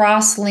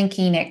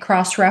cross-linking it,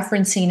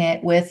 cross-referencing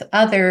it with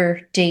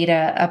other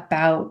data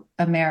about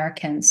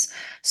Americans.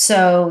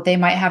 So they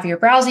might have your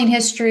browsing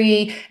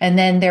history. And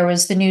then there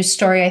was the news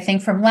story, I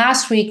think, from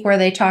last week where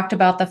they talked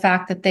about the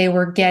fact that they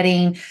were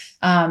getting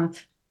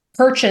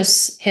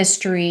purchase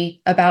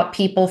history about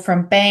people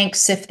from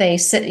banks if they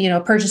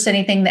purchase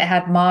anything that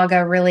had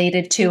MAGA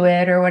related to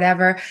it or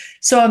whatever.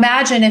 So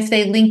imagine if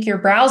they link your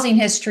browsing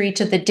history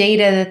to the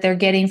data that they're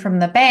getting from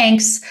the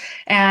banks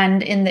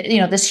and in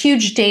this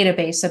huge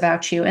database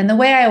about you. And the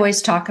way I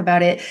always talk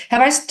about it,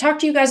 have I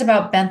talked to you guys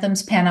about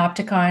Bentham's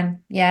Panopticon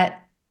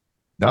yet?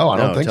 No, I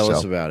don't think so. Tell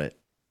us about it.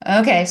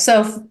 Okay,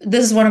 so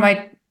this is one of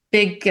my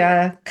big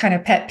kind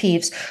of pet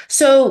peeves.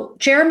 So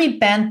Jeremy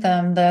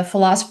Bentham,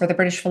 the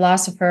British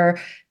philosopher,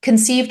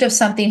 conceived of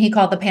something he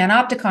called the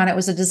Panopticon. It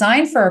was a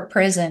design for a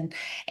prison.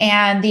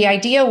 And the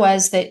idea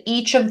was that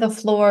each of the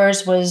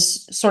floors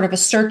was sort of a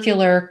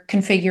circular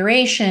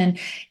configuration.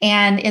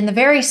 And in the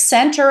very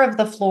center of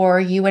the floor,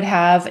 you would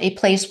have a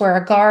place where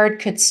a guard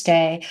could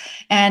stay.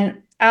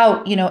 And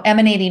out,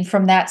 emanating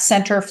from that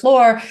center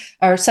floor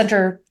or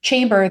center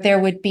chamber, there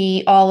would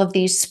be all of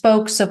these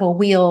spokes of a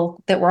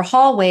wheel that were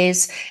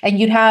hallways, and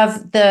you'd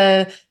have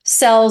the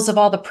cells of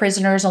all the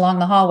prisoners along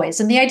the hallways.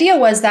 And the idea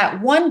was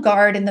that one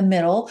guard in the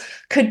middle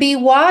could be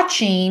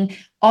watching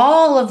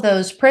all of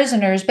those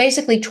prisoners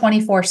basically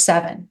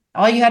 24/7.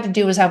 All you had to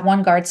do was have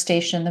one guard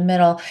station in the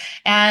middle.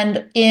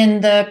 And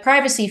in the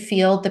privacy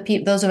field,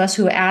 those of us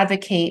who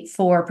advocate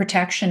for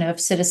protection of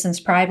citizens'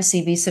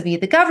 privacy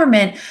vis-a-vis the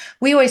government,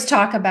 we always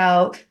talk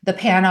about the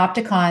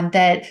panopticon,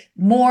 that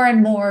more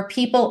and more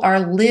people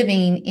are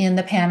living in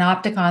the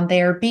panopticon.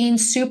 They are being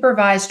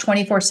supervised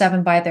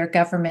 24/7 by their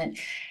government.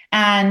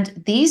 And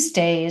these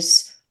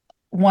days,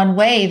 one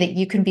way that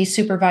you can be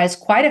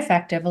supervised quite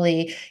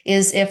effectively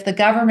is if the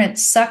government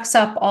sucks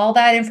up all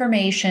that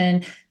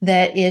information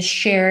that is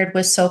shared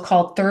with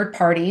so-called third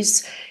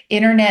parties.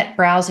 Internet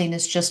browsing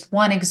is just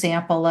one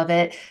example of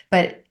it.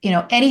 But,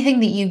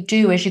 anything that you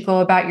do as you go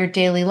about your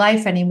daily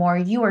life anymore,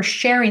 you are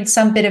sharing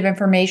some bit of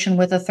information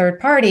with a third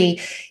party.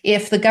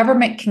 If the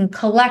government can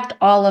collect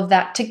all of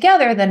that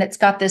together, then it's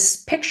got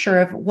this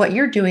picture of what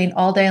you're doing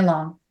all day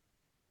long.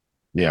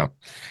 Yeah.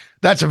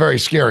 That's a very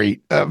scary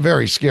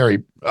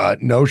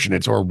notion.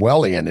 It's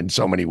Orwellian in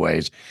so many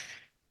ways.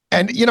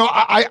 And,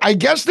 I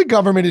guess the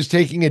government is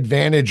taking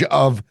advantage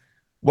of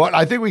what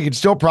I think we could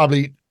still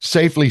probably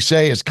safely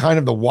say is kind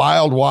of the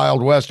wild,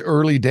 wild west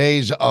early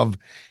days of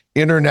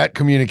internet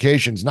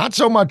communications. Not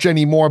so much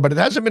anymore, but it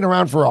hasn't been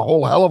around for a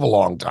whole hell of a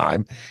long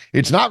time.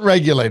 It's not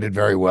regulated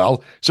very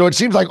well. So it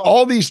seems like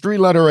all these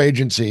three-letter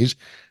agencies,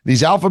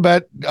 these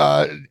alphabet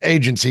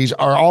agencies,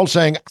 are all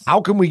saying,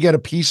 how can we get a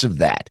piece of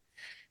that?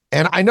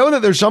 And I know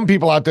that there's some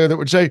people out there that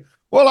would say,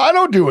 well, I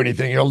don't do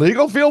anything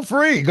illegal. Feel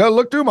free. Go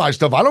look through my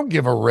stuff. I don't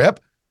give a rip.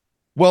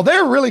 Well,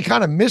 they're really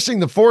kind of missing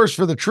the forest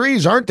for the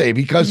trees, aren't they?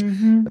 Because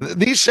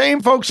these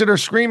same folks that are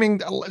screaming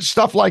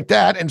stuff like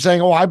that and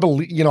saying, oh, I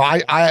believe,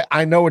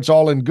 I know it's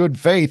all in good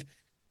faith.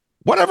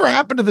 Whatever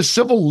happened to the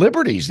civil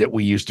liberties that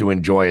we used to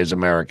enjoy as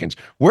Americans?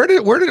 Where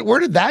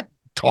did that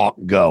talk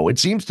go? It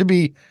seems to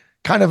be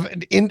kind of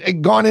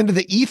gone into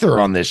the ether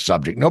on this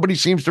subject. Nobody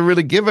seems to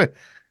really give a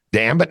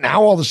damn. But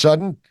now all of a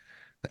sudden,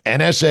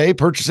 NSA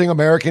purchasing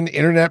American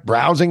internet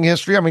browsing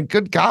history. I mean,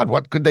 good God,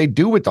 what could they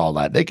do with all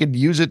that? They could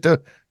use it to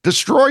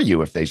destroy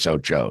you if they so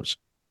chose.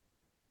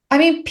 I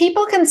mean,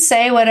 people can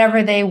say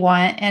whatever they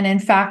want. And in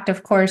fact,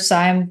 of course,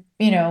 I'm,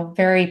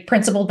 very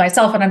principled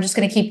myself, and I'm just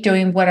going to keep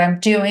doing what I'm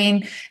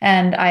doing.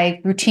 And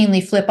I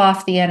routinely flip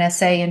off the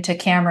NSA into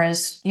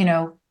cameras,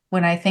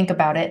 when I think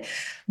about it.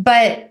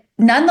 But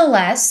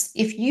nonetheless,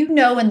 if you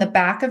know in the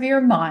back of your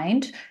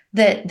mind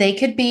that they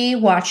could be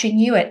watching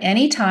you at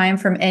any time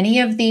from any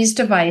of these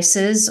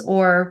devices,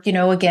 or,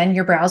 again,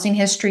 your browsing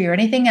history or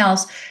anything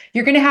else,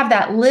 you're going to have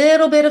that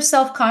little bit of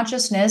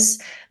self-consciousness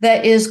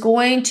that is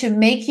going to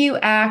make you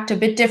act a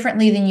bit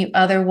differently than you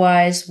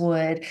otherwise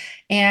would.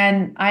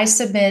 And I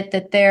submit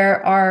that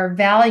there are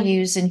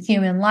values in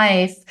human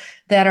life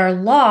that are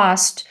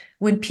lost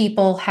when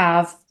people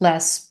have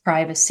less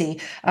privacy.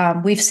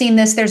 We've seen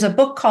this. There's a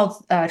book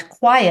called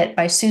Quiet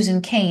by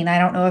Susan Cain. I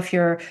don't know if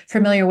you're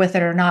familiar with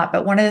it or not,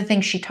 but one of the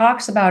things she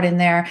talks about in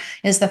there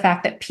is the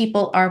fact that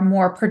people are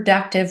more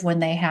productive when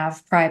they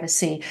have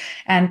privacy.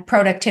 And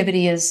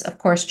productivity is, of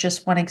course,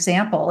 just one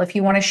example. If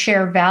you want to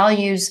share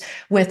values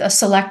with a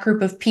select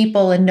group of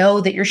people and know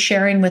that you're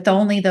sharing with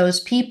only those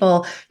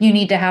people, you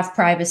need to have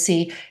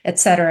privacy, et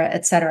cetera,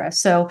 et cetera.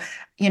 So,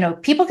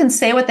 people can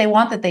say what they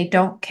want, that they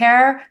don't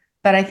care.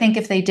 But I think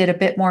if they did a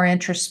bit more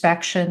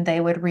introspection, they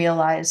would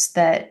realize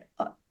that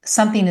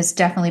something is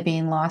definitely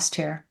being lost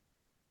here.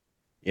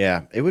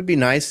 Yeah, it would be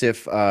nice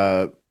if,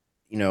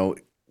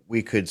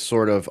 we could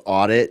sort of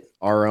audit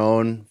our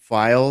own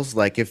files.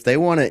 Like if they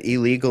want to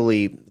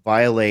illegally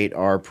violate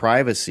our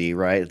privacy,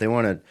 right? If they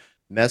want to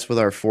mess with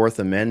our Fourth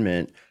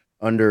Amendment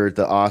under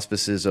the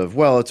auspices of,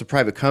 well, it's a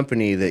private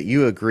company that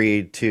you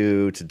agreed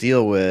to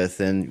deal with,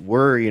 and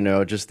we're,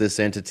 just this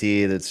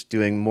entity that's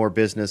doing more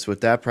business with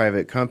that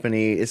private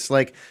company. It's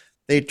like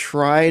they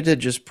try to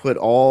just put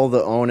all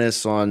the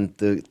onus on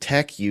the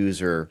tech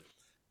user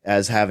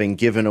as having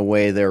given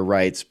away their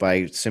rights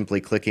by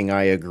simply clicking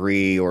I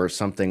agree or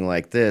something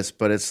like this.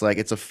 But it's like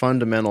it's a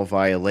fundamental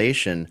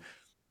violation.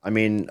 I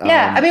mean,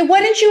 what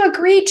did you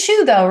agree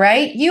to, though,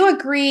 right? You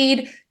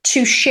agreed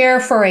to share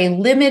for a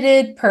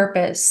limited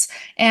purpose.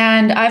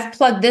 And I've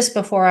plugged this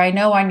before, I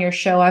know, on your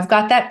show. I've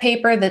got that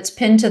paper that's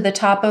pinned to the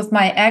top of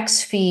my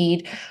X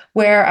feed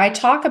where I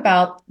talk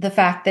about the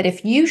fact that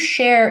if you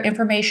share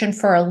information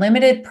for a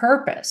limited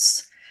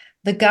purpose,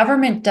 the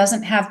government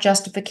doesn't have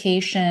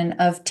justification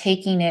of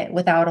taking it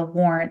without a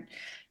warrant.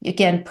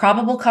 Again,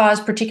 probable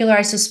cause,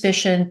 particularized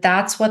suspicion,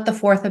 that's what the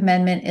Fourth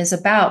Amendment is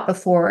about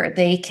before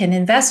they can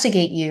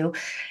investigate you.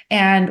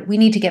 And we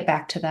need to get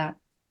back to that.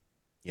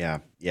 Yeah,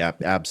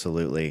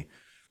 absolutely.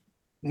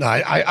 No,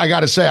 I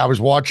got to say, I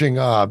was watching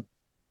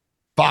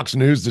Fox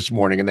News this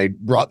morning, and they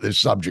brought this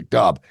subject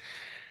up.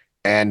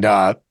 And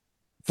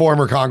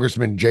former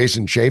Congressman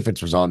Jason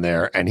Chaffetz was on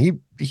there, and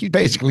he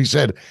basically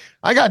said,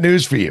 I got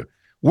news for you.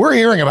 We're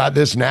hearing about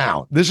this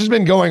now. This has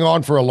been going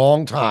on for a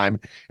long time,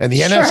 and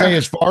the NSA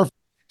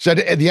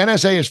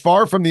is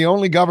far from the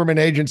only government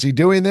agency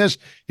doing this.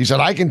 He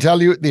said, I can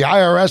tell you the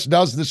IRS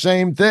does the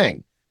same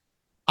thing.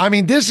 I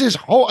mean, this is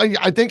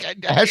I think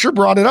Hesher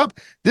brought it up.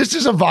 This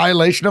is a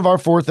violation of our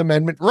Fourth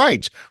Amendment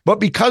rights. But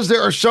because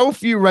there are so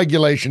few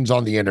regulations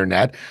on the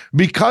internet,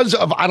 because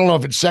of, I don't know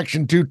if it's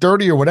Section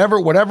 230 or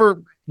whatever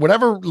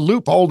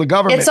loophole the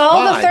government It's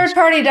all finds. the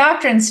third-party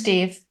doctrine,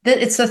 Steve.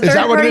 It's the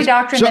third-party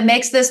doctrine that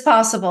makes this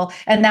possible.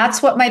 And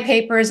that's what my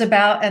paper is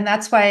about. And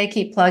that's why I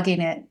keep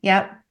plugging it.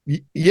 Yep.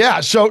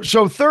 Yeah.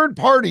 So third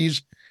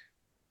parties,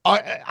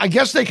 I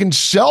guess they can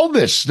sell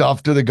this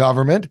stuff to the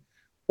government,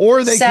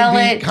 or they sell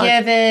can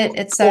give it,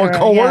 etc. or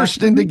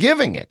coerced into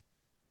giving it.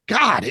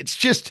 God, it's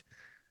just,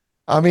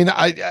 I mean,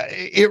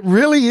 it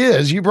really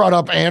is. You brought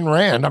up Ayn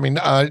Rand. I mean,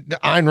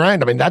 Ayn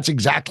Rand. I mean, that's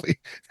exactly,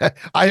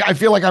 I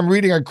feel like I'm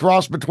reading a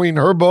cross between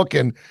her book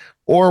and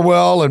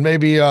Orwell, and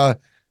maybe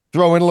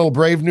throw in a little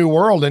Brave New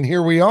World, and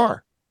here we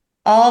are.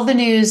 All the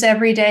news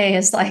every day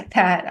is like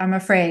that, I'm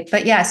afraid.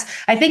 But yes,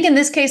 I think in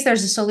this case,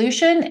 there's a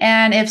solution.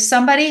 And if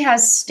somebody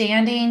has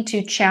standing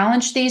to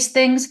challenge these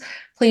things,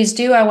 please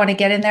do. I want to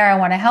get in there. I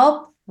want to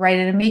help. Write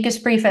an amicus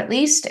brief at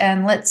least,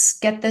 and let's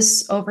get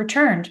this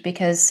overturned,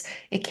 because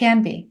it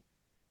can be.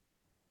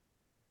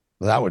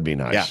 Well, that would be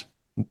nice.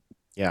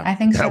 Yeah. I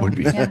think so. That would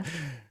be. Yeah.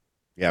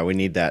 Yeah, we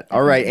need that.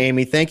 All right,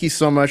 Amy, thank you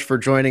so much for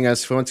joining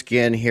us once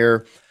again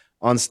here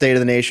on State of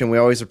the Nation. We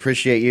always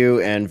appreciate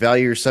you and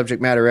value your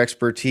subject matter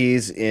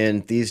expertise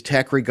in these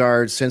tech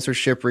regards,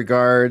 censorship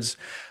regards,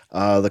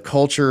 the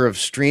culture of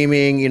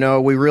streaming. You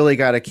know, we really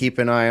got to keep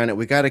an eye on it.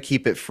 We got to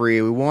keep it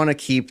free. We want to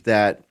keep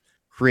that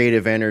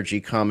creative energy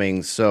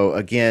coming. So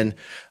again,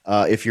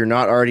 if you're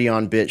not already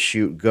on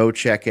BitChute, go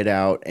check it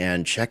out,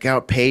 and check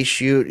out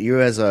PayShoot. You,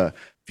 as a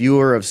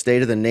viewer of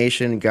State of the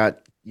Nation, you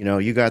got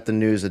the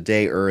news a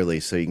day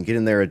early, so you can get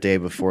in there a day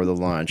before the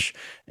launch.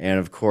 And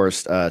of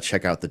course,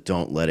 check out the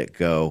Don't Let It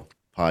Go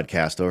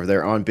podcast over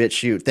there on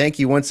BitChute. Thank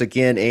you once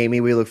again, Amy.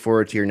 We look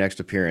forward to your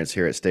next appearance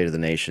here at State of the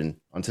Nation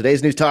on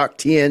today's News Talk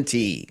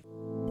TNT.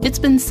 It's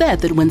been said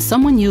that when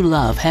someone you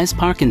love has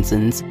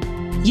Parkinson's,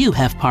 you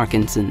have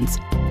Parkinson's.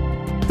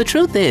 The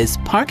truth is,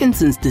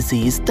 Parkinson's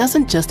disease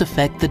doesn't just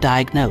affect the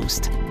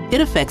diagnosed. It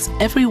affects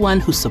everyone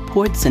who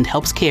supports and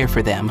helps care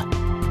for them.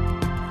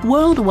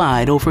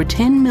 Worldwide, over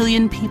 10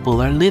 million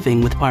people are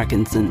living with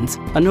Parkinson's,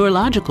 a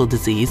neurological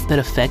disease that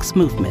affects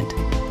movement.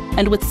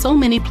 And with so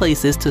many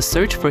places to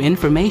search for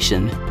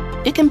information,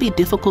 it can be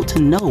difficult to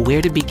know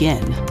where to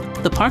begin.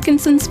 The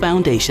Parkinson's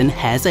Foundation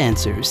has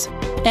answers.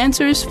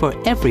 Answers for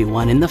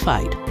everyone in the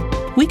fight.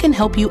 We can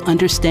help you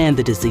understand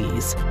the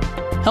disease,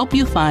 help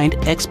you find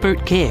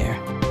expert care,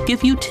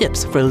 give you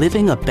tips for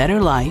living a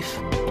better life,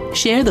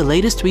 share the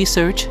latest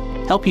research,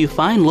 help you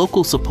find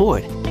local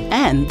support,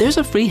 and there's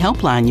a free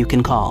helpline you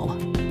can call.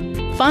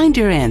 Find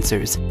your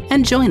answers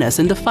and join us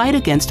in the fight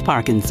against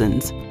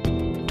Parkinson's.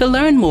 To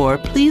learn more,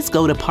 please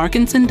go to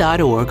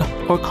parkinson.org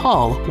or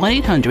call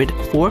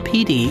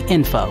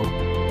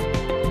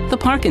 1-800-4PD-INFO. The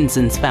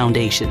Parkinson's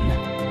Foundation.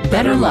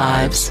 Better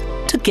lives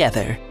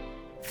together.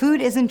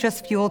 Food isn't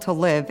just fuel to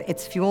live,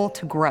 it's fuel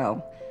to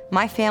grow.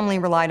 My family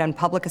relied on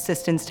public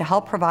assistance to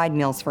help provide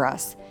meals for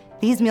us.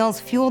 These meals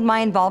fueled my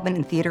involvement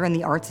in theater and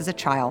the arts as a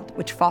child,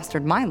 which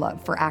fostered my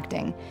love for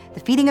acting. The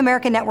Feeding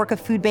America network of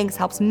food banks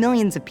helps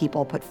millions of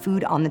people put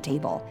food on the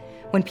table.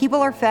 When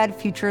people are fed,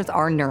 futures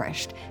are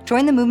nourished.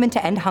 Join the movement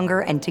to end hunger,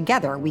 and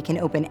together we can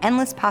open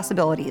endless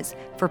possibilities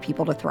for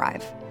people to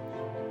thrive.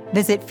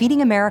 Visit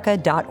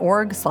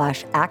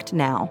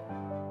feedingamerica.org/actnow.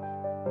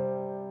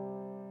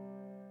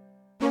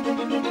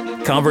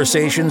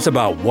 Conversations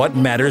about what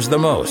matters the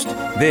most.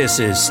 This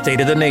is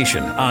State of the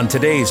Nation on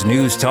today's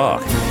News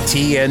Talk,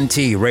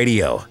 TNT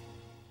Radio.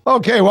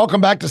 Okay, welcome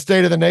back to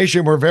State of the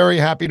Nation. We're very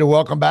happy to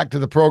welcome back to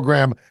the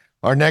program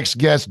our next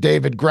guest,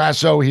 David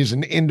Grasso. He's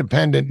an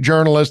independent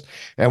journalist,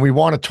 and we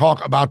want to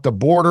talk about the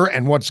border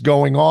and what's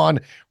going on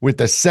with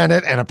the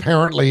Senate and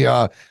apparently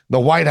the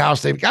White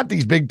House. They've got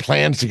these big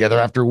plans together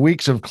after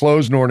weeks of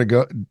closed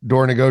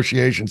door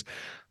negotiations.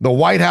 The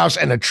White House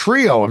and a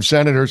trio of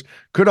senators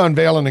could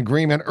unveil an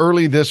agreement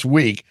early this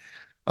week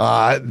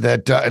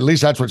that at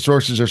least that's what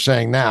sources are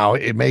saying now.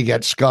 It may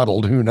get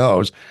scuttled. Who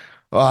knows?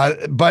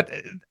 But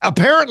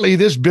apparently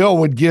this bill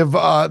would give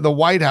the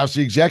White House,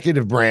 the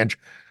executive branch,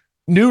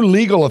 new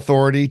legal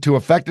authority to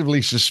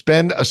effectively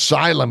suspend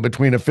asylum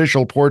between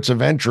official ports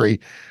of entry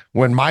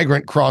when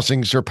migrant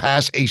crossings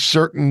surpass a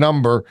certain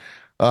number.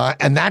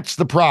 And that's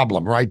the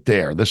problem right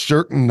there, the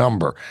certain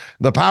number,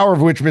 the power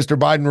of which Mr.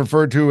 Biden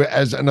referred to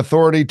as an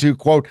authority to,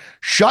 quote,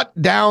 shut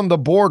down the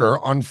border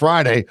on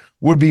Friday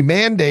would be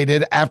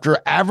mandated after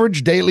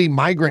average daily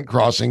migrant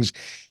crossings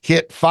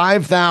hit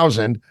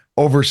 5,000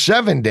 over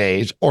 7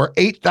 days or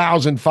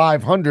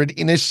 8,500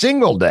 in a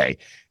single day.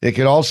 It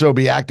could also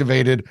be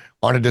activated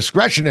on a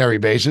discretionary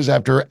basis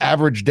after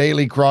average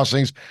daily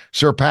crossings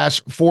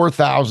surpass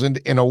 4,000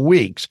 in a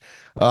week.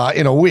 Now,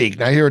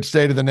 here at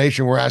State of the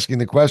Nation, we're asking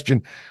the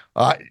question: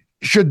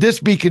 should this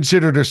be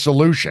considered a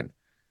solution?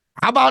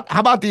 How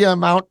about the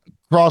amount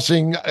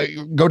crossing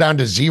go down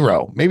to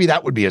zero? Maybe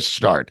that would be a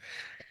start.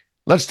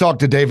 Let's talk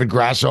to David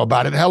Grasso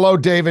about it. Hello,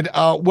 David.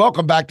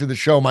 Welcome back to the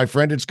show, my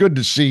friend. It's good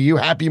to see you.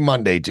 Happy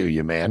Monday to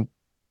you, man.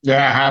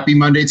 Yeah, happy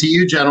Monday to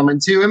you, gentlemen,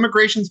 too.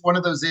 Immigration is one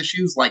of those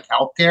issues like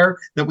healthcare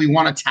that we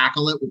want to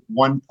tackle it with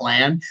one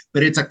plan,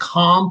 but it's a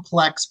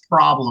complex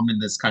problem in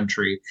this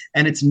country,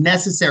 and it's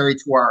necessary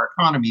to our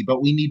economy,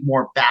 but we need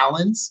more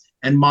balance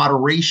and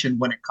moderation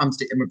when it comes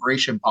to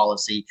immigration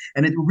policy,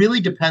 and it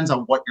really depends on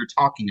what you're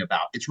talking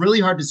about. It's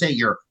really hard to say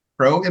you're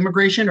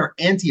pro-immigration or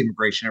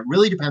anti-immigration. It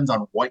really depends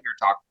on what you're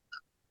talking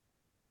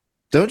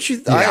about. Don't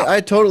you?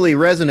 I totally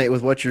resonate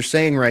with what you're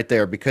saying right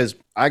there, because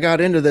I got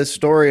into this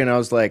story and I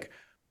was like,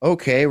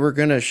 okay, we're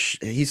going to,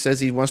 he says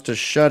he wants to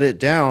shut it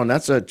down.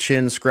 That's a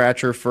chin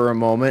scratcher for a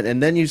moment.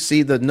 And then you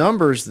see the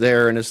numbers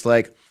there and it's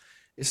like,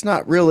 it's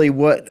not really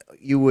what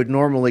you would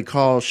normally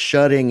call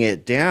shutting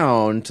it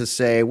down to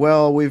say,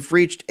 well, we've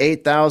reached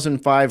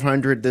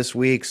 8,500 this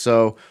week.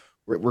 So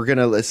we're going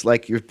to, it's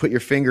like you put your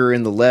finger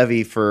in the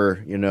levee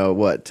for,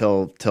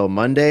 till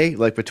Monday,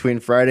 like between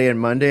Friday and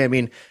Monday. I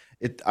mean,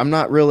 I'm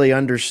not really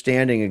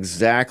understanding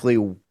exactly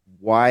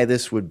why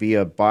this would be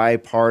a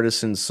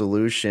bipartisan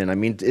solution. I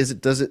mean,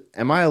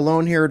 am I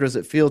alone here, or does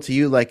it feel to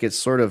you like it's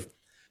sort of,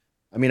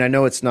 I mean, I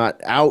know it's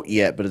not out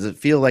yet, but does it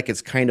feel like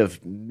it's kind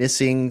of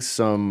missing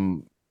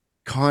some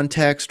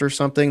context or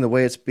something, the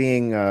way it's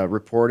being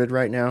reported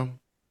right now?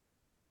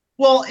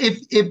 Well,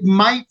 it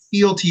might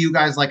feel to you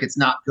guys like it's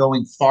not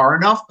going far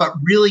enough, but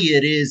really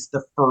it is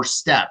the first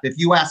step. If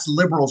you ask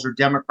liberals or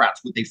Democrats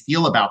what they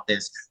feel about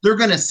this, they're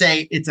going to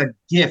say it's a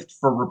gift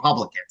for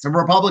Republicans. And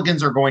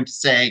Republicans are going to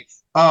say,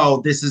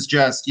 oh, this is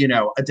just,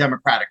 a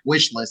Democratic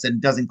wish list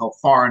and doesn't go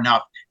far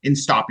enough in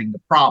stopping the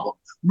problem.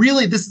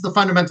 Really, this is the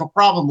fundamental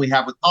problem we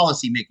have with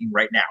policymaking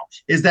right now,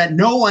 is that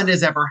no one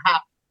is ever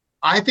happy.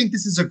 I think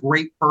this is a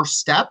great first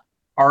step.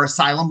 Our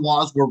asylum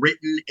laws were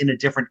written in a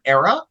different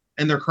era,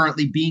 and they're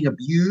currently being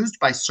abused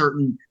by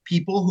certain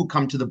people who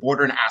come to the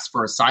border and ask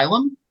for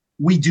asylum.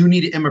 We do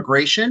need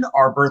immigration.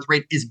 Our birth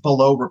rate is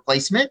below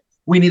replacement.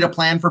 We need a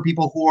plan for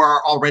people who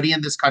are already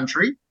in this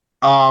country.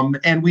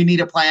 And we need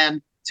a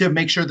plan to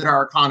make sure that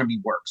our economy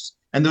works.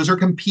 And those are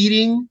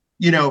competing,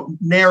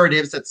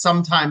 narratives that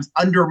sometimes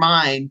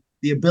undermine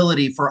the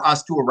ability for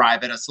us to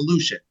arrive at a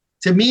solution.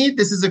 To me,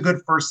 this is a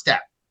good first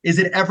step. Is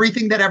it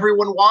everything that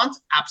everyone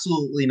wants?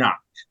 Absolutely not.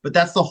 But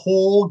that's the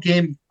whole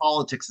game of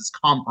politics, is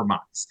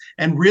compromise.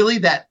 And really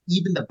that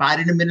even the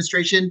Biden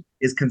administration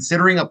is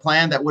considering a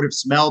plan that would have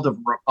smelled of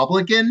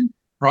Republican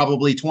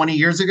probably 20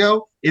 years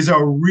ago is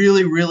a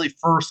really, really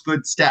first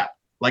good step.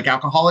 Like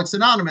Alcoholics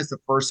Anonymous, the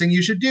first thing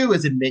you should do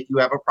is admit you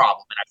have a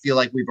problem. And I feel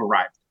like we've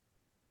arrived.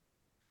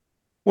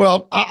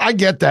 Well, I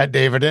get that,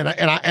 David, and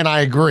I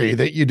agree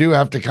that you do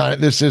have to kind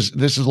of, this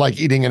is like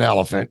eating an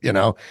elephant,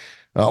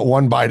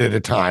 one bite at a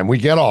time. We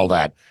get all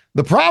that.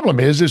 The problem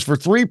is for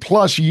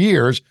 3+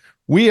 years,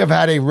 we have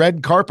had a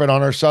red carpet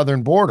on our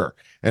southern border.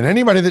 And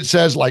anybody that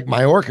says, like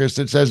Mayorkas,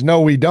 that says,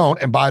 no, we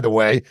don't, and by the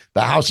way,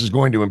 the House is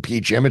going to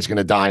impeach him, it's going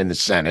to die in the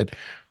Senate.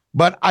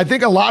 But I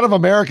think a lot of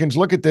Americans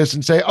look at this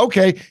and say,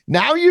 okay,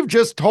 now you've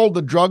just told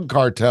the drug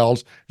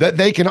cartels that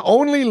they can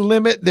only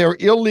limit their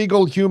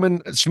illegal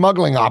human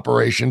smuggling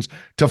operations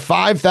to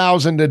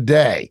 5,000 a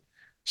day.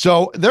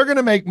 So they're going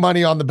to make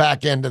money on the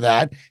back end of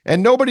that,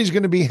 and nobody's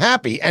going to be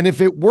happy. And if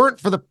it weren't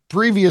for the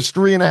previous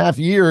 3.5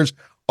 years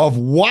of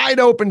wide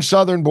open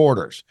southern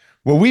borders,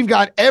 well, we've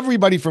got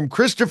everybody from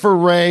Christopher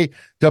Wray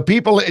to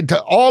people,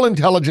 to all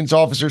intelligence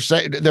officers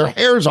say their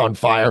hair's on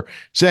fire,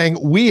 saying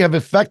we have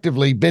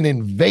effectively been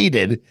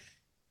invaded.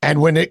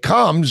 And when it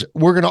comes,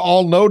 we're going to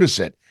all notice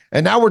it.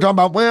 And now we're talking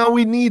about, well,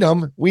 we need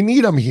them. We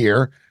need them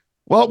here.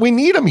 Well, we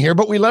need them here,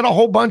 but we let a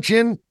whole bunch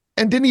in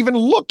and didn't even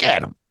look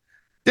at them.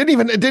 Didn't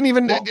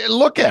even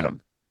look at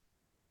them.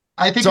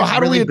 I think so. It's How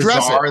really do we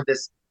address bizarre, it?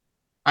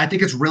 I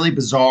think it's really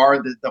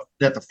bizarre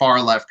that the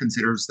far left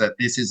considers that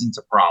this isn't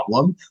a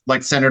problem.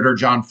 Like Senator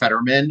John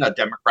Fetterman, a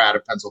Democrat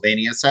of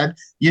Pennsylvania, said,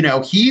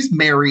 he's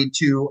married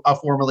to a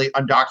formerly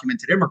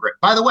undocumented immigrant.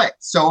 By the way,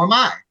 so am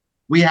I.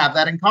 We have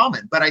that in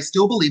common. But I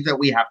still believe that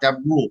we have to have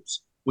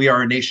rules. We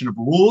are a nation of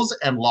rules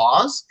and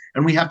laws,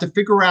 and we have to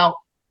figure out,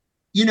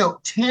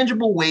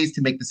 tangible ways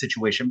to make the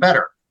situation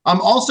better.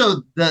 I'm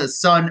also the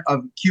son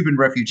of Cuban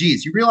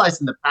refugees. You realize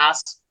in the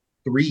past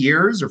 3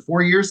 years or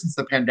 4 years since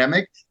the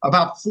pandemic,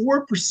 about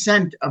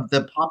 4% of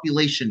the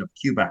population of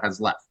Cuba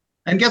has left.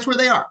 And guess where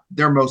they are?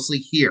 They're mostly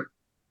here.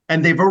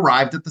 And they've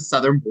arrived at the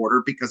southern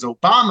border because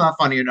Obama,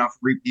 funny enough,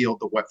 repealed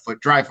the wet foot,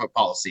 dry foot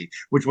policy,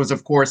 which was,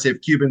 of course,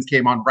 if Cubans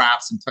came on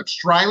rafts and touched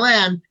dry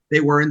land,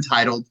 they were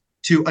entitled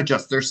to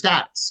adjust their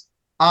status.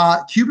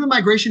 Cuban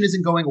migration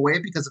isn't going away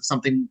because of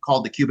something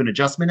called the Cuban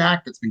Adjustment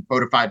Act that's been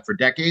codified for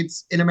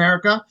decades in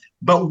America.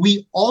 But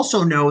we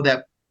also know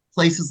that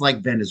places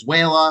like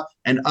Venezuela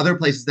and other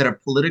places that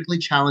have politically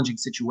challenging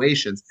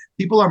situations,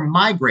 people are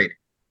migrating.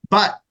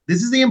 But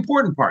this is the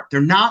important part.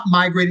 They're not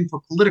migrating for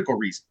political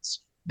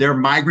reasons. They're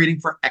migrating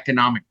for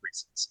economic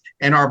reasons.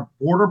 And our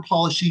border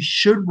policy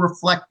should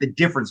reflect the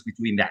difference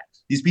between that.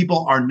 These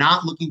people are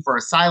not looking for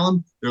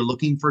asylum. They're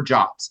looking for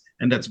jobs.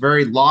 And that's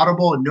very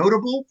laudable and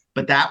notable,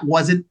 but that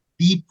wasn't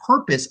the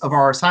purpose of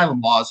our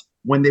asylum laws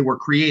when they were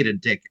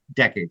created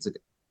decades ago.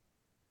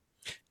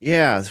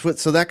 Yeah,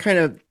 so that kind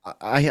of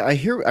I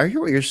hear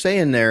what you're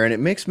saying there, and it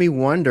makes me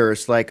wonder.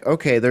 It's like,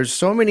 okay, there's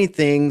so many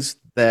things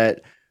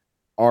that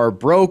are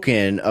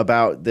broken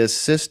about this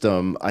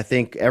system. I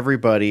think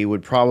everybody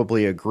would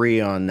probably agree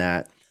on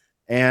that.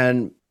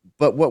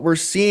 But what we're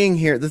seeing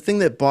here, the thing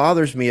that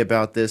bothers me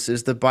about this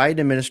is the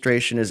Biden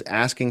administration is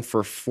asking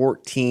for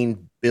 $14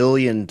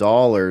 billion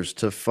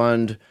to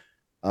fund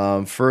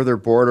further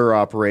border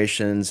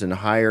operations and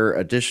hire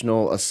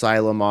additional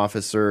asylum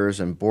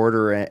officers and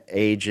border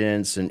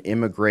agents and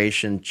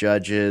immigration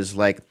judges.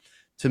 Like,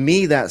 to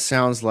me, that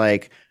sounds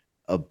like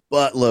a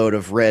buttload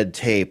of red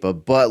tape, a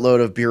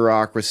buttload of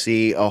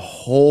bureaucracy, a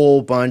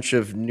whole bunch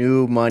of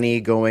new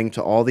money going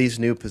to all these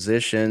new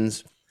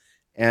positions.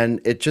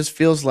 And it just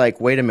feels like,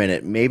 wait a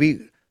minute, maybe,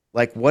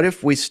 like, what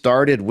if we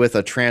started with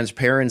a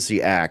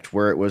Transparency Act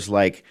where it was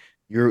like,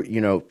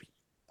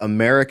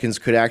 Americans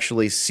could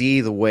actually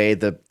see the way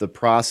the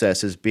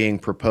process is being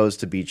proposed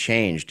to be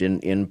changed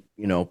in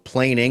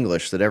plain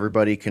English that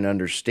everybody can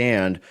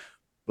understand,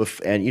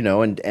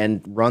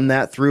 and run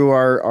that through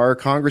our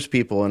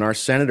congresspeople and our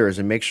senators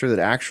and make sure that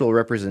actual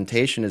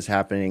representation is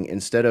happening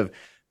instead of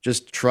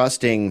just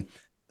trusting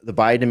the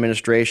Biden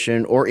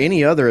administration or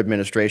any other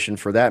administration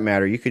for that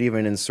matter. You could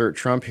even insert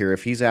Trump here.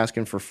 If he's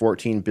asking for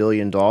 $14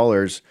 billion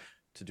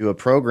to do a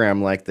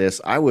program like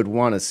this, I would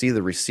want to see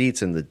the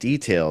receipts and the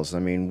details. I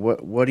mean,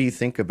 what do you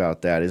think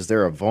about that? Is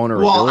there a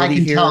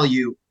vulnerability here? Well,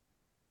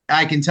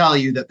 I can tell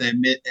you that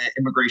the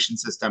immigration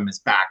system is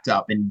backed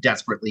up and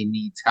desperately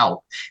needs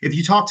help. If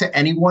you talk to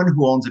anyone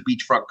who owns a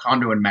beachfront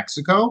condo in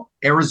Mexico,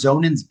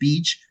 Arizona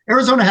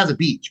has a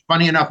beach.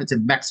 Funny enough, it's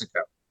in Mexico.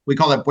 We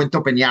call it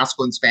Puerto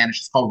Peñasco in Spanish.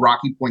 It's called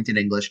Rocky Point in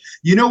English.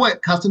 You know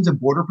what Customs and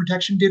Border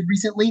Protection did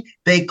recently?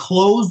 They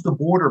closed the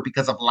border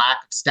because of lack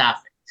of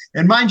staffing.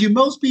 And mind you,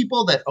 most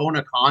people that own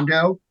a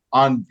condo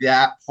on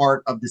that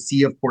part of the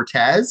Sea of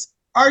Cortez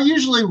are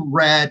usually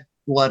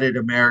red-blooded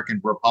American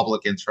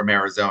Republicans from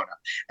Arizona.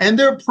 And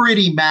they're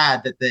pretty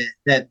mad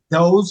that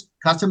those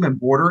Custom and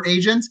Border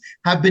agents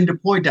have been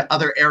deployed to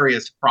other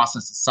areas to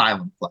process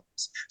asylum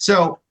claims.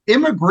 So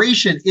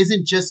immigration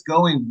isn't just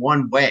going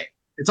one way.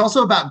 It's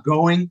also about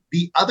going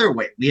the other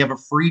way. We have a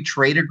free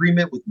trade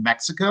agreement with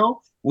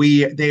Mexico.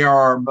 They are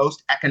our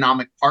most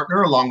economic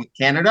partner, along with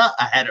Canada,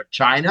 ahead of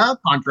China,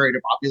 contrary to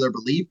popular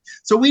belief.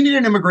 So we need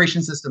an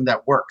immigration system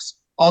that works.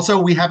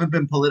 Also, we haven't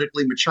been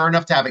politically mature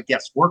enough to have a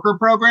guest worker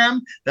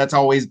program. That's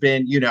always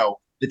been,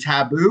 the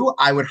taboo.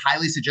 I would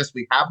highly suggest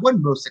we have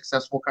one. Most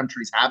successful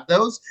countries have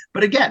those.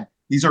 But again,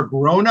 these are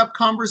grown-up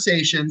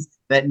conversations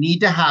that need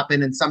to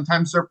happen, and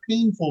sometimes they're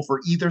painful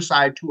for either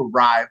side to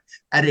arrive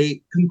at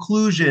a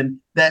conclusion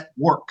that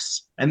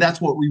works. And that's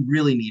what we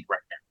really need right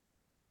now.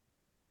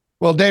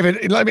 Well,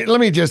 David, let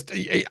me just,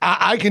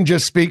 I can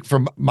just speak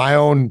from my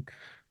own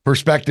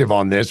perspective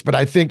on this, but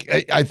I think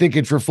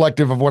it's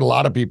reflective of what a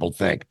lot of people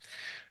think.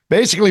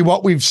 Basically,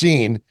 what we've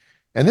seen,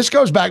 and this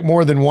goes back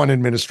more than one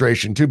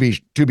administration, to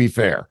be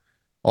fair,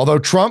 although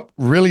Trump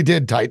really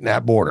did tighten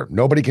that border.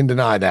 Nobody can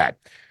deny that.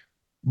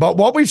 But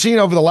what we've seen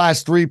over the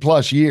last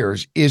 3+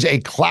 years is a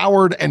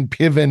Cloward and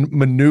Piven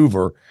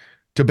maneuver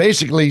to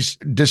basically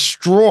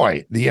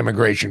destroy the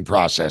immigration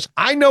process.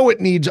 I know it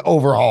needs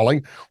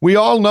overhauling. We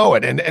all know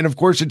it. And of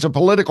course, it's a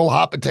political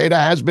hot potato,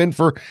 has been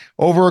for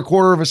over a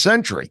quarter of a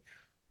century.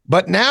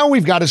 But now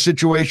we've got a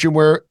situation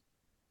where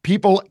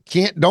people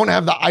don't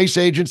have the ICE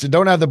agents and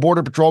don't have the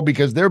Border Patrol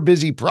because they're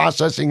busy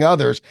processing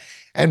others.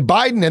 And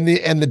Biden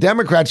and the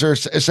Democrats are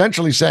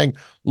essentially saying,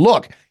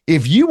 look,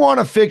 if you want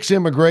to fix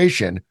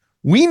immigration,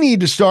 we need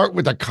to start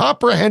with a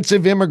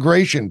comprehensive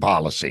immigration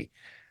policy.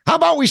 How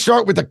about we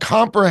start with a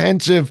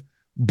comprehensive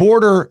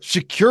border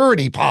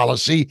security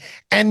policy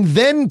and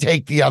then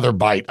take the other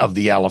bite of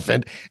the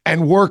elephant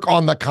and work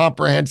on the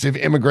comprehensive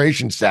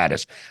immigration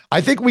status? I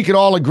think we could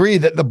all agree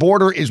that the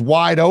border is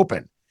wide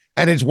open,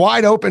 and it's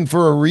wide open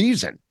for a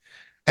reason.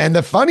 And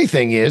the funny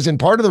thing is, and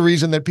part of the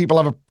reason that people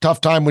have a tough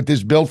time with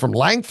this bill from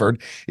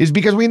Langford is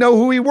because we know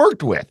who he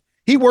worked with.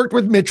 He worked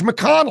with Mitch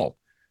McConnell.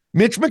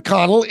 Mitch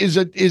McConnell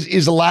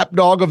is a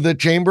lapdog of the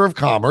Chamber of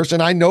Commerce,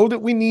 and I know that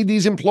we need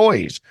these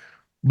employees.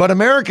 But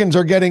Americans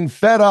are getting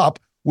fed up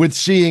with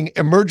seeing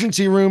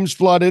emergency rooms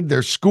flooded,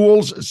 their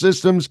schools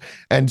systems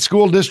and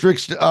school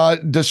districts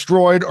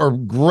destroyed or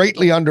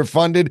greatly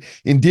underfunded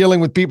in dealing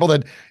with people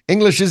that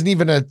English isn't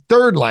even a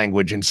third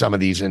language in some of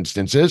these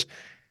instances.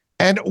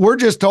 And we're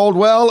just told,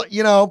 well,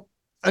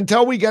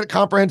 until we get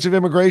comprehensive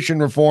immigration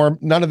reform,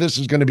 none of this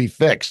is going to be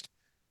fixed.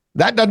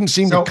 That doesn't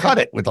seem to cut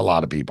it with a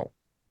lot of people.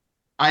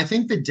 I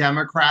think the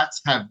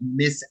Democrats have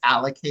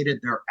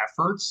misallocated their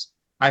efforts.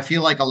 I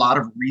feel like a lot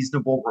of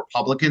reasonable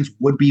Republicans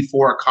would be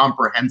for a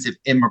comprehensive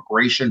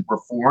immigration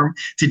reform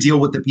to deal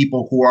with the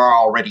people who are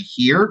already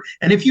here.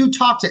 And if you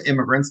talk to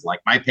immigrants like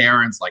my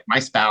parents, like my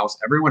spouse,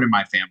 everyone in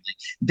my family,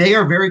 they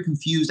are very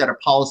confused at a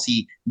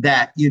policy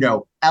that,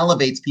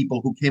 elevates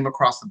people who came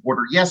across the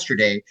border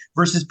yesterday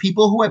versus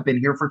people who have been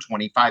here for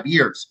 25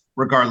 years,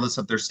 regardless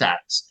of their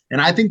status.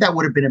 And I think that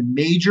would have been a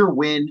major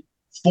win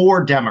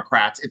for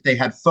Democrats if they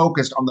had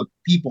focused on the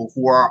people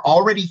who are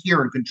already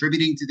here and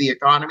contributing to the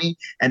economy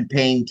and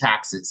paying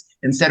taxes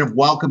instead of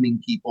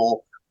welcoming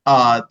people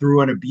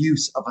through an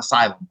abuse of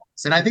asylum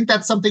laws. And I think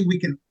that's something we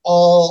can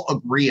all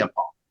agree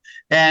upon.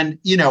 And,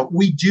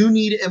 we do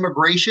need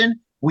immigration.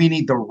 We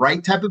need the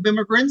right type of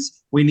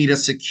immigrants. We need a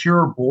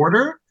secure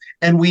border.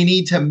 And we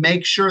need to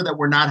make sure that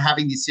we're not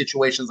having these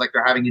situations like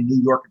they're having in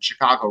New York and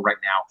Chicago right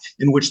now,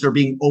 in which they're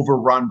being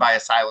overrun by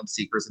asylum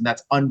seekers. And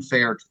that's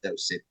unfair to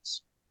those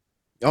cities.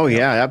 Oh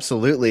yeah,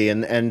 absolutely.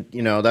 And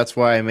that's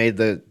why I made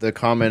the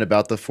comment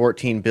about the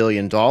 $14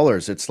 billion.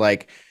 It's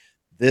like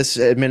this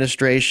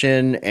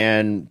administration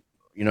and,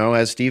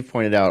 as Steve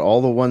pointed out,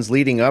 all the ones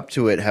leading up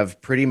to it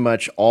have pretty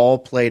much all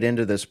played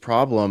into this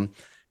problem.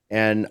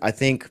 And I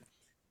think,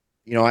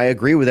 I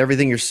agree with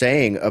everything you're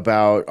saying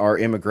about our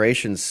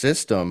immigration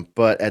system,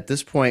 but at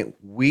this point,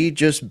 we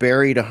just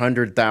buried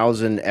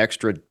 100,000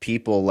 extra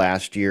people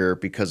last year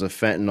because of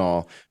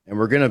fentanyl, and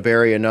we're going to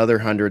bury another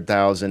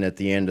 100,000 at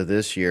the end of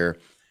this year.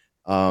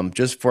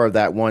 Just for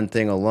that one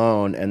thing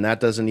alone. And that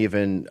doesn't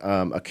even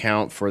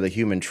account for the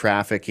human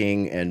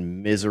trafficking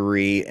and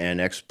misery and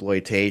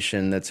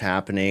exploitation that's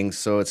happening.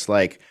 So it's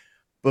like,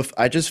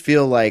 I just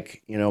feel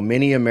like,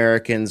 many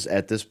Americans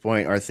at this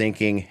point are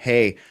thinking,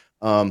 hey,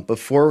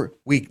 before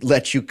we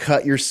let you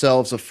cut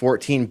yourselves a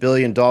 $14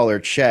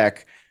 billion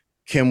check,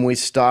 can we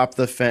stop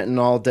the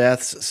fentanyl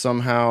deaths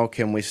somehow?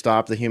 Can we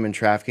stop the human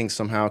trafficking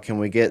somehow? Can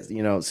we get,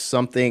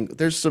 something,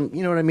 there's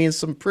some,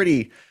 some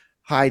pretty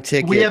high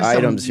ticket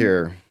items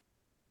here.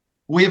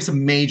 We have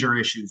some major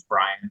issues,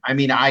 Brian. I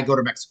mean, I go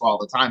to Mexico all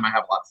the time. I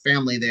have a lot of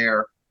family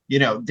there.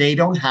 They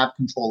don't have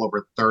control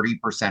over 30%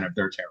 of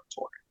their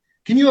territory.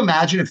 Can you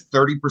imagine if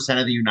 30%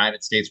 of the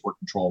United States were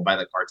controlled by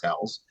the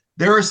cartels?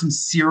 There are some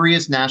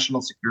serious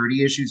national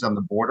security issues on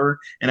the border,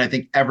 and I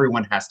think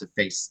everyone has to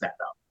face that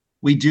up.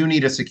 We do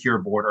need a secure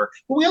border,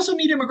 but we also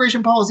need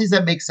immigration policies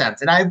that make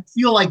sense. And I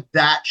feel like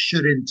that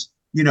shouldn't,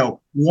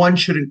 one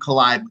shouldn't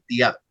collide with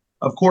the other.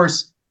 Of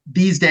course,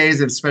 these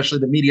days, especially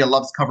the media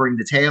loves covering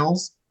the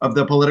tails of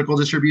the political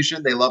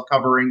distribution. They love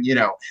covering,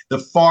 the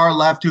far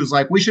left who's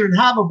like, we shouldn't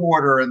have a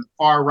border, and the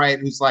far right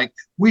who's like,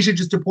 we should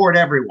just deport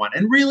everyone.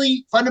 And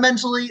really,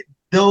 fundamentally,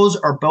 those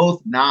are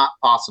both not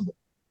possible.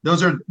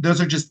 Those are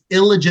just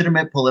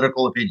illegitimate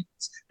political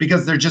opinions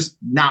because they're just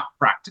not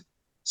practical.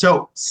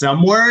 So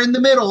somewhere in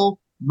the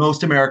middle,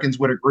 most Americans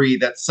would agree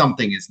that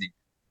something is needed.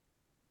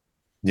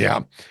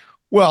 Yeah.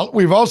 Well,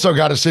 we've also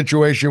got a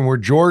situation where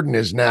Jim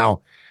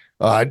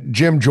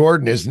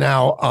Jordan is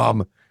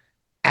now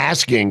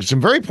asking some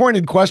very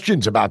pointed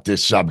questions about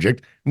this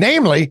subject.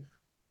 Namely,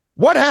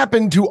 what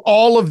happened to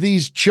all of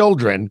these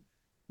children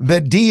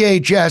that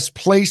DHS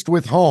placed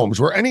with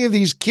homes? Were any of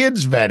these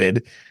kids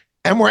vetted?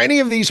 And were any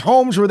of these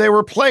homes where they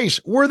were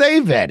placed, were they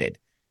vetted?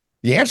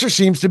 The answer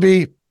seems to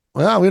be,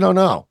 well, we don't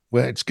know.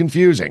 It's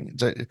confusing.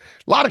 It's a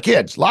lot of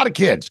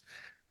kids.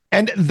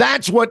 And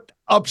that's what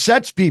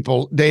upsets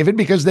people, David,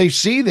 because they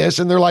see this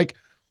and they're like,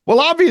 well,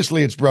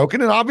 obviously it's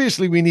broken, and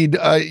obviously we need,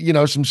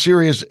 some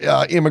serious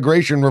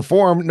immigration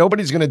reform.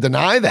 Nobody's going to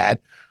deny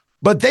that,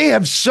 but they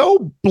have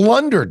so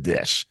blundered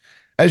this,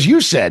 as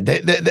you said.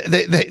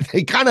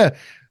 They kind of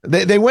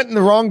went in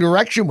the wrong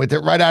direction with it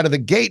right out of the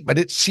gate. But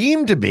it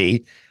seemed to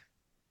be,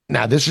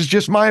 now this is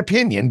just my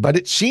opinion, but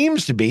it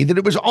seems to be that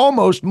it was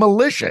almost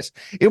malicious.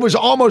 It was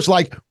almost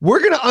like, we're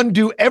going to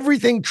undo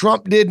everything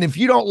Trump did, and if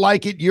you don't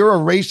like it, you're a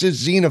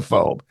racist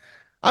xenophobe.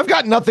 I've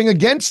got nothing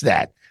against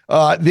that.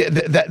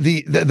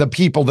 The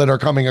people that are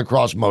coming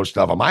across, most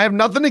of them, I have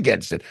nothing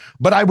against it,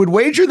 but I would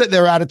wager that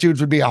their attitudes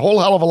would be a whole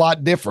hell of a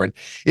lot different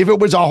if it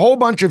was a whole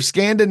bunch of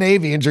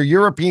Scandinavians or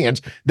Europeans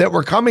that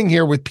were coming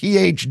here with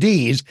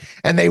PhDs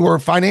and they were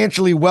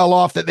financially well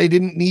off, that they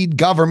didn't need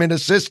government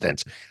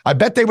assistance. I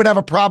bet they would have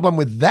a problem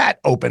with that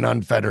open,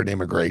 unfettered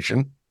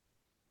immigration.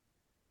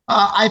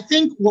 I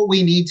think what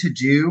we need to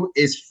do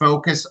is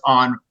focus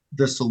on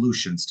the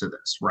solutions to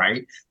this,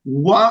 right?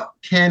 What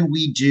can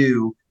we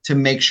do to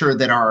make sure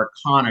that our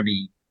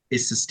economy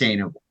is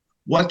sustainable?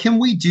 What can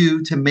we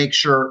do to make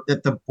sure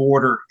that the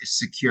border is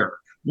secure?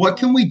 What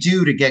can we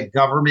do to get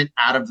government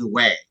out of the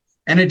way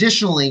And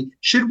additionally,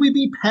 should we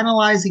be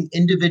penalizing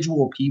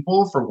individual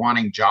people for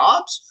wanting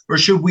jobs, or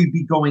should we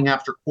be going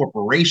after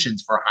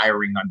corporations for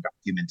hiring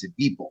undocumented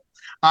people?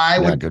 I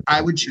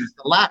would choose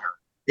the latter.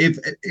 If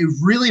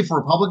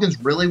Republicans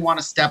really want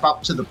to step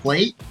up to the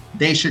plate,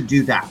 they should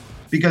do that,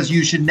 because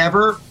you should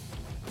never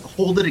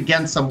hold it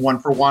against someone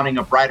for wanting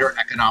a brighter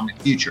economic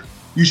future.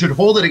 You should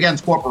hold it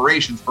against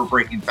corporations for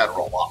breaking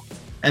federal law.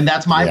 And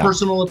that's my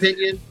personal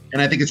opinion.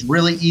 And I think it's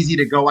really easy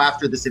to go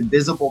after this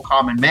invisible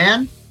common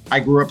man. I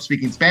grew up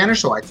speaking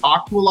Spanish, so I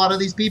talk to a lot of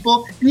these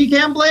people, and you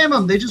can't blame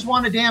them. They just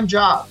want a damn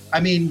job.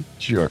 I mean,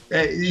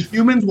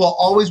 humans will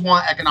always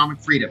want economic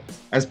freedom.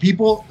 As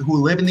people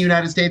who live in the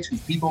United States,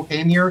 whose people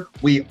came here,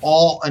 we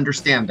all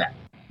understand that.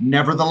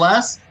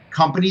 Nevertheless,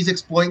 companies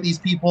exploit these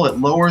people. It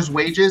lowers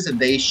wages, and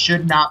they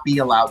should not be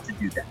allowed to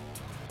do that.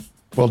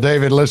 Well,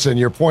 David, listen,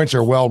 your points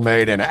are well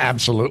made, and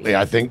absolutely,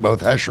 I think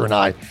both Hesher and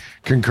I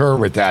concur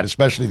with that,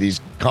 especially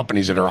these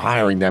companies that are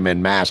hiring them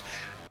en masse.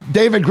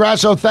 David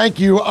Grasso, thank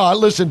you.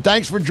 Listen,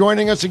 thanks for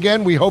joining us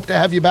again. We hope to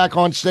have you back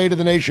on State of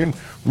the Nation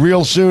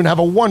real soon. Have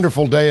a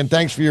wonderful day, and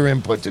thanks for your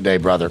input today,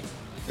 brother.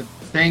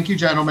 Thank you,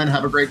 gentlemen.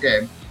 Have a great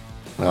day.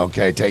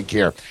 Okay, take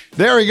care.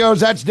 There he goes.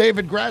 That's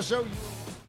David Grasso.